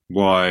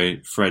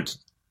why Fred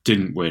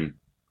didn't win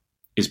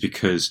is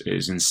because it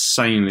is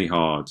insanely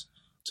hard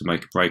to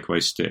make a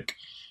breakaway stick.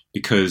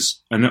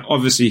 And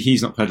obviously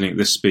he's not pedaling at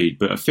this speed,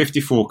 but at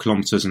 54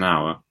 kilometers an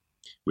hour,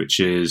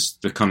 which is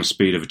the kind of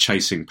speed of a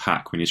chasing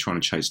pack when you're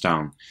trying to chase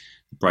down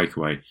the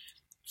breakaway,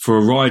 for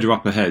a rider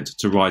up ahead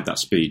to ride that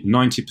speed,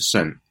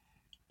 90%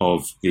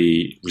 of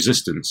the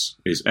resistance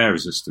is air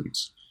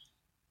resistance.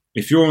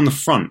 If you're on the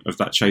front of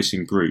that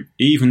chasing group,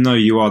 even though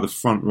you are the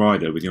front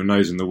rider with your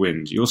nose in the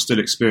wind, you're still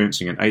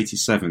experiencing an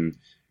 87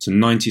 to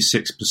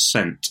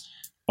 96%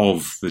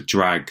 of the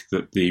drag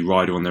that the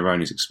rider on their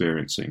own is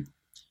experiencing.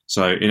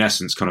 So in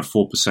essence, kind of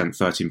 4%,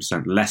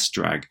 13% less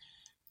drag.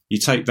 You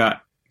take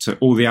that to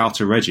all the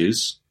outer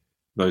edges,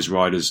 those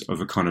riders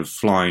of a kind of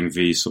flying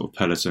V sort of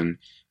peloton,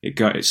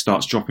 it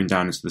starts dropping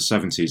down into the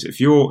 70s. If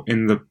you're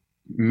in the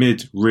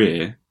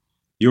mid-rear,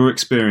 you're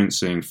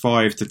experiencing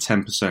 5 to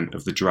 10%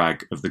 of the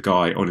drag of the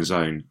guy on his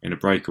own in a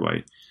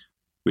breakaway,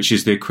 which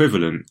is the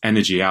equivalent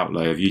energy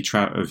outlay of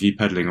you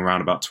pedaling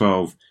around about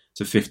 12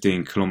 to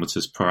 15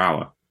 kilometers per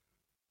hour,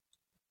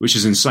 which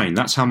is insane.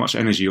 That's how much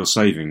energy you're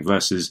saving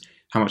versus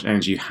how much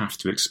energy you have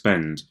to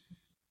expend.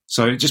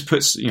 So it just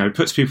puts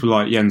people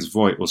like Jens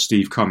Voigt or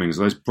Steve Cummings,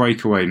 those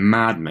breakaway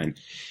madmen,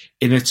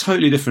 in a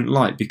totally different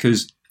light,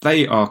 because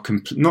they are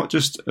not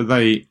just are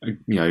they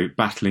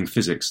battling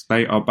physics,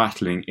 they are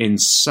battling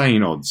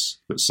insane odds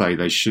that say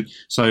they should.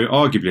 So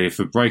arguably, if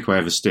a breakaway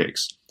ever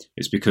sticks,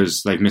 it's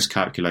because they've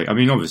miscalculated. I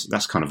mean, obviously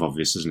that's kind of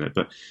obvious, isn't it?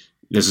 But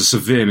there's a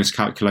severe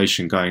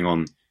miscalculation going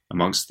on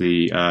amongst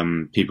the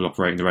people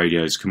operating the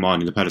radios,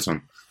 commanding the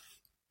peloton.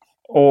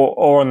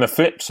 Or on the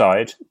flip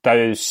side,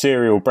 those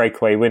serial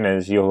breakaway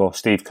winners, your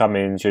Steve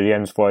Cummings, your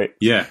Jens Voigt,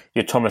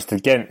 your Thomas de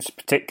Gens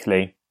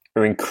particularly,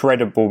 are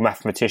incredible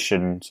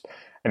mathematicians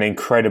and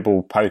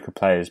incredible poker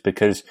players,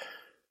 because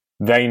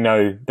they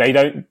know they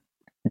don't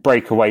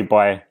break away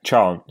by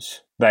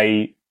chance.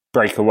 They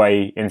break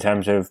away in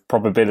terms of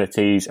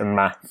probabilities and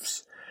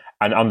maths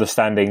and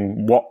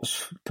understanding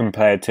what's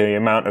compared to the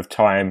amount of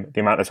time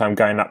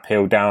going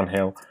uphill,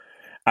 downhill.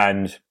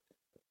 And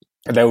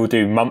they will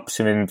do months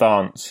in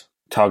advance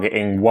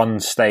targeting one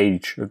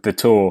stage of the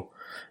tour,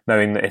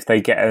 knowing that if they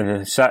get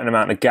a certain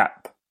amount of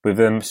gap with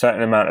a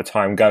certain amount of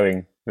time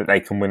going, that they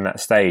can win that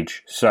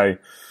stage. So,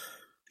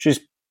 which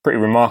is pretty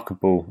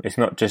remarkable. It's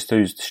not just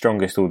who's the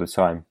strongest all the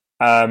time.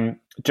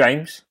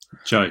 James?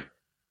 Joe?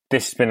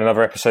 This has been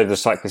another episode of the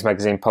Cyclist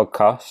Magazine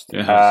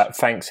podcast.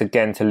 Thanks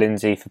again to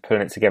Lindsay for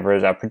putting it together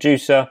as our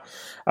producer.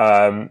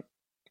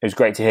 It was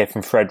great to hear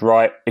from Fred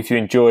Wright. If you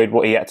enjoyed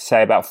what he had to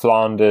say about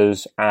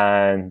Flanders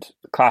and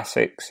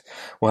classics,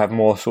 we'll have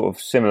more sort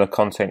of similar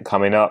content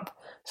coming up.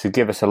 So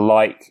give us a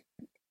like.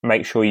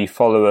 Make sure you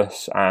follow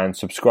us and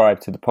subscribe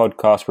to the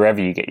podcast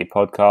wherever you get your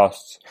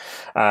podcasts.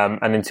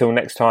 And until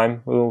next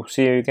time, we'll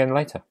see you again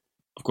later.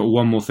 I've got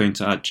one more thing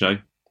to add, Joe.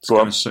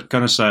 Going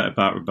to say it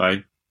about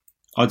Roubaix.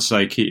 I'd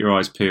say keep your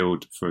eyes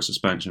peeled for a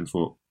suspension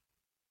fork.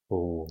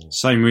 Ooh.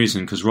 Same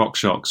reason, because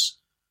RockShox,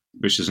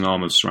 which is an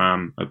arm of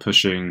SRAM, are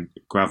pushing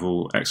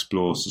gravel,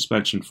 explore,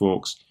 suspension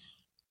forks.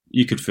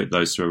 You could fit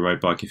those through a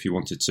road bike if you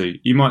wanted to.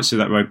 You might see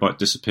that road bike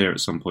disappear at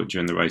some point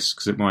during the race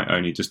because it might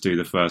only just do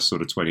the first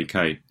sort of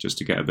 20k just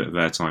to get a bit of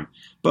airtime.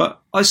 But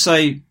I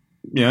say,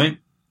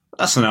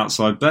 that's an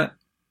outside bet.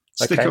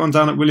 Stick it on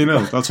down at William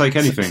Hill. They'll take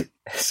anything.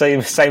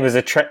 Same as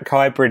a Trek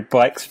hybrid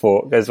bikes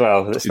fork as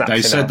well.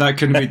 They said that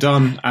couldn't be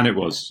done, and it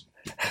was.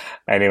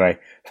 Anyway,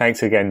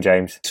 thanks again,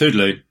 James.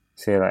 Toodaloo.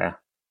 See you later.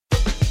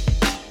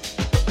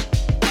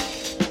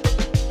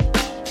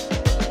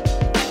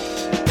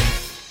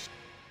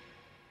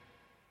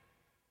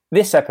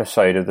 This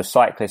episode of the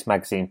Cyclist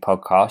Magazine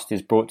podcast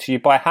is brought to you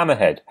by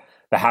Hammerhead.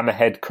 The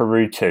Hammerhead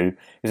Karoo 2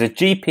 is a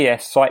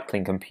GPS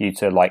cycling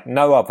computer like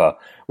no other,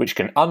 which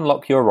can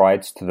unlock your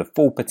rides to the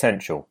full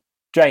potential.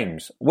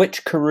 James,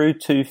 which Karoo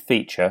 2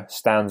 feature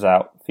stands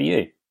out for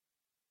you?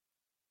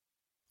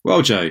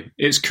 Well, Joe,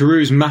 it's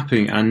Karoo's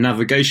mapping and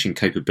navigation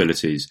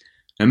capabilities.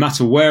 No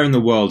matter where in the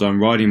world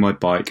I'm riding my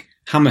bike,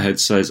 Hammerhead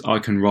says I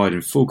can ride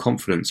in full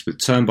confidence with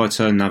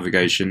turn-by-turn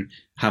navigation,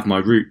 have my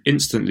route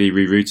instantly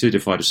rerouted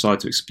if I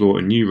decide to explore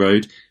a new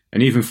road,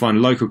 and even find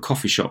a local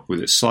coffee shop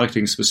with its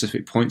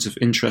cycling-specific points of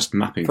interest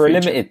mapping For feature. a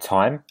limited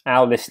time,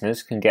 our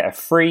listeners can get a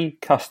free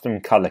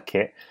custom colour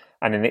kit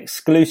and an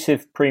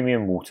exclusive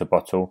premium water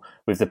bottle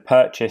with the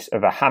purchase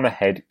of a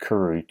Hammerhead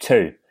Karoo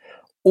 2.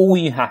 All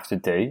you have to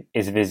do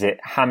is visit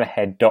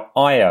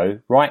hammerhead.io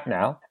right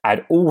now,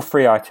 add all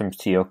 3 items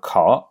to your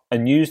cart,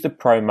 and use the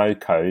promo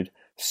code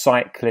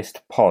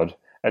CYCLISTPOD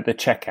at the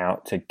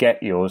checkout to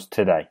get yours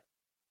today.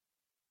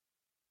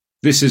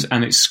 This is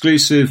an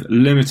exclusive,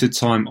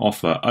 limited-time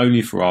offer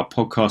only for our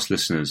podcast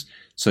listeners,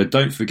 so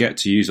don't forget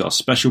to use our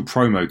special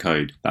promo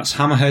code. That's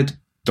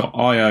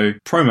hammerhead.io,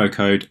 promo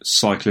code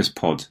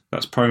CYCLISTPOD.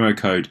 That's promo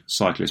code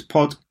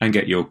CYCLISTPOD, and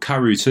get your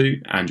Karoo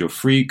 2 and your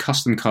free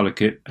custom colour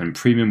kit and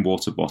premium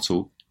water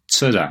bottle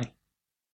today.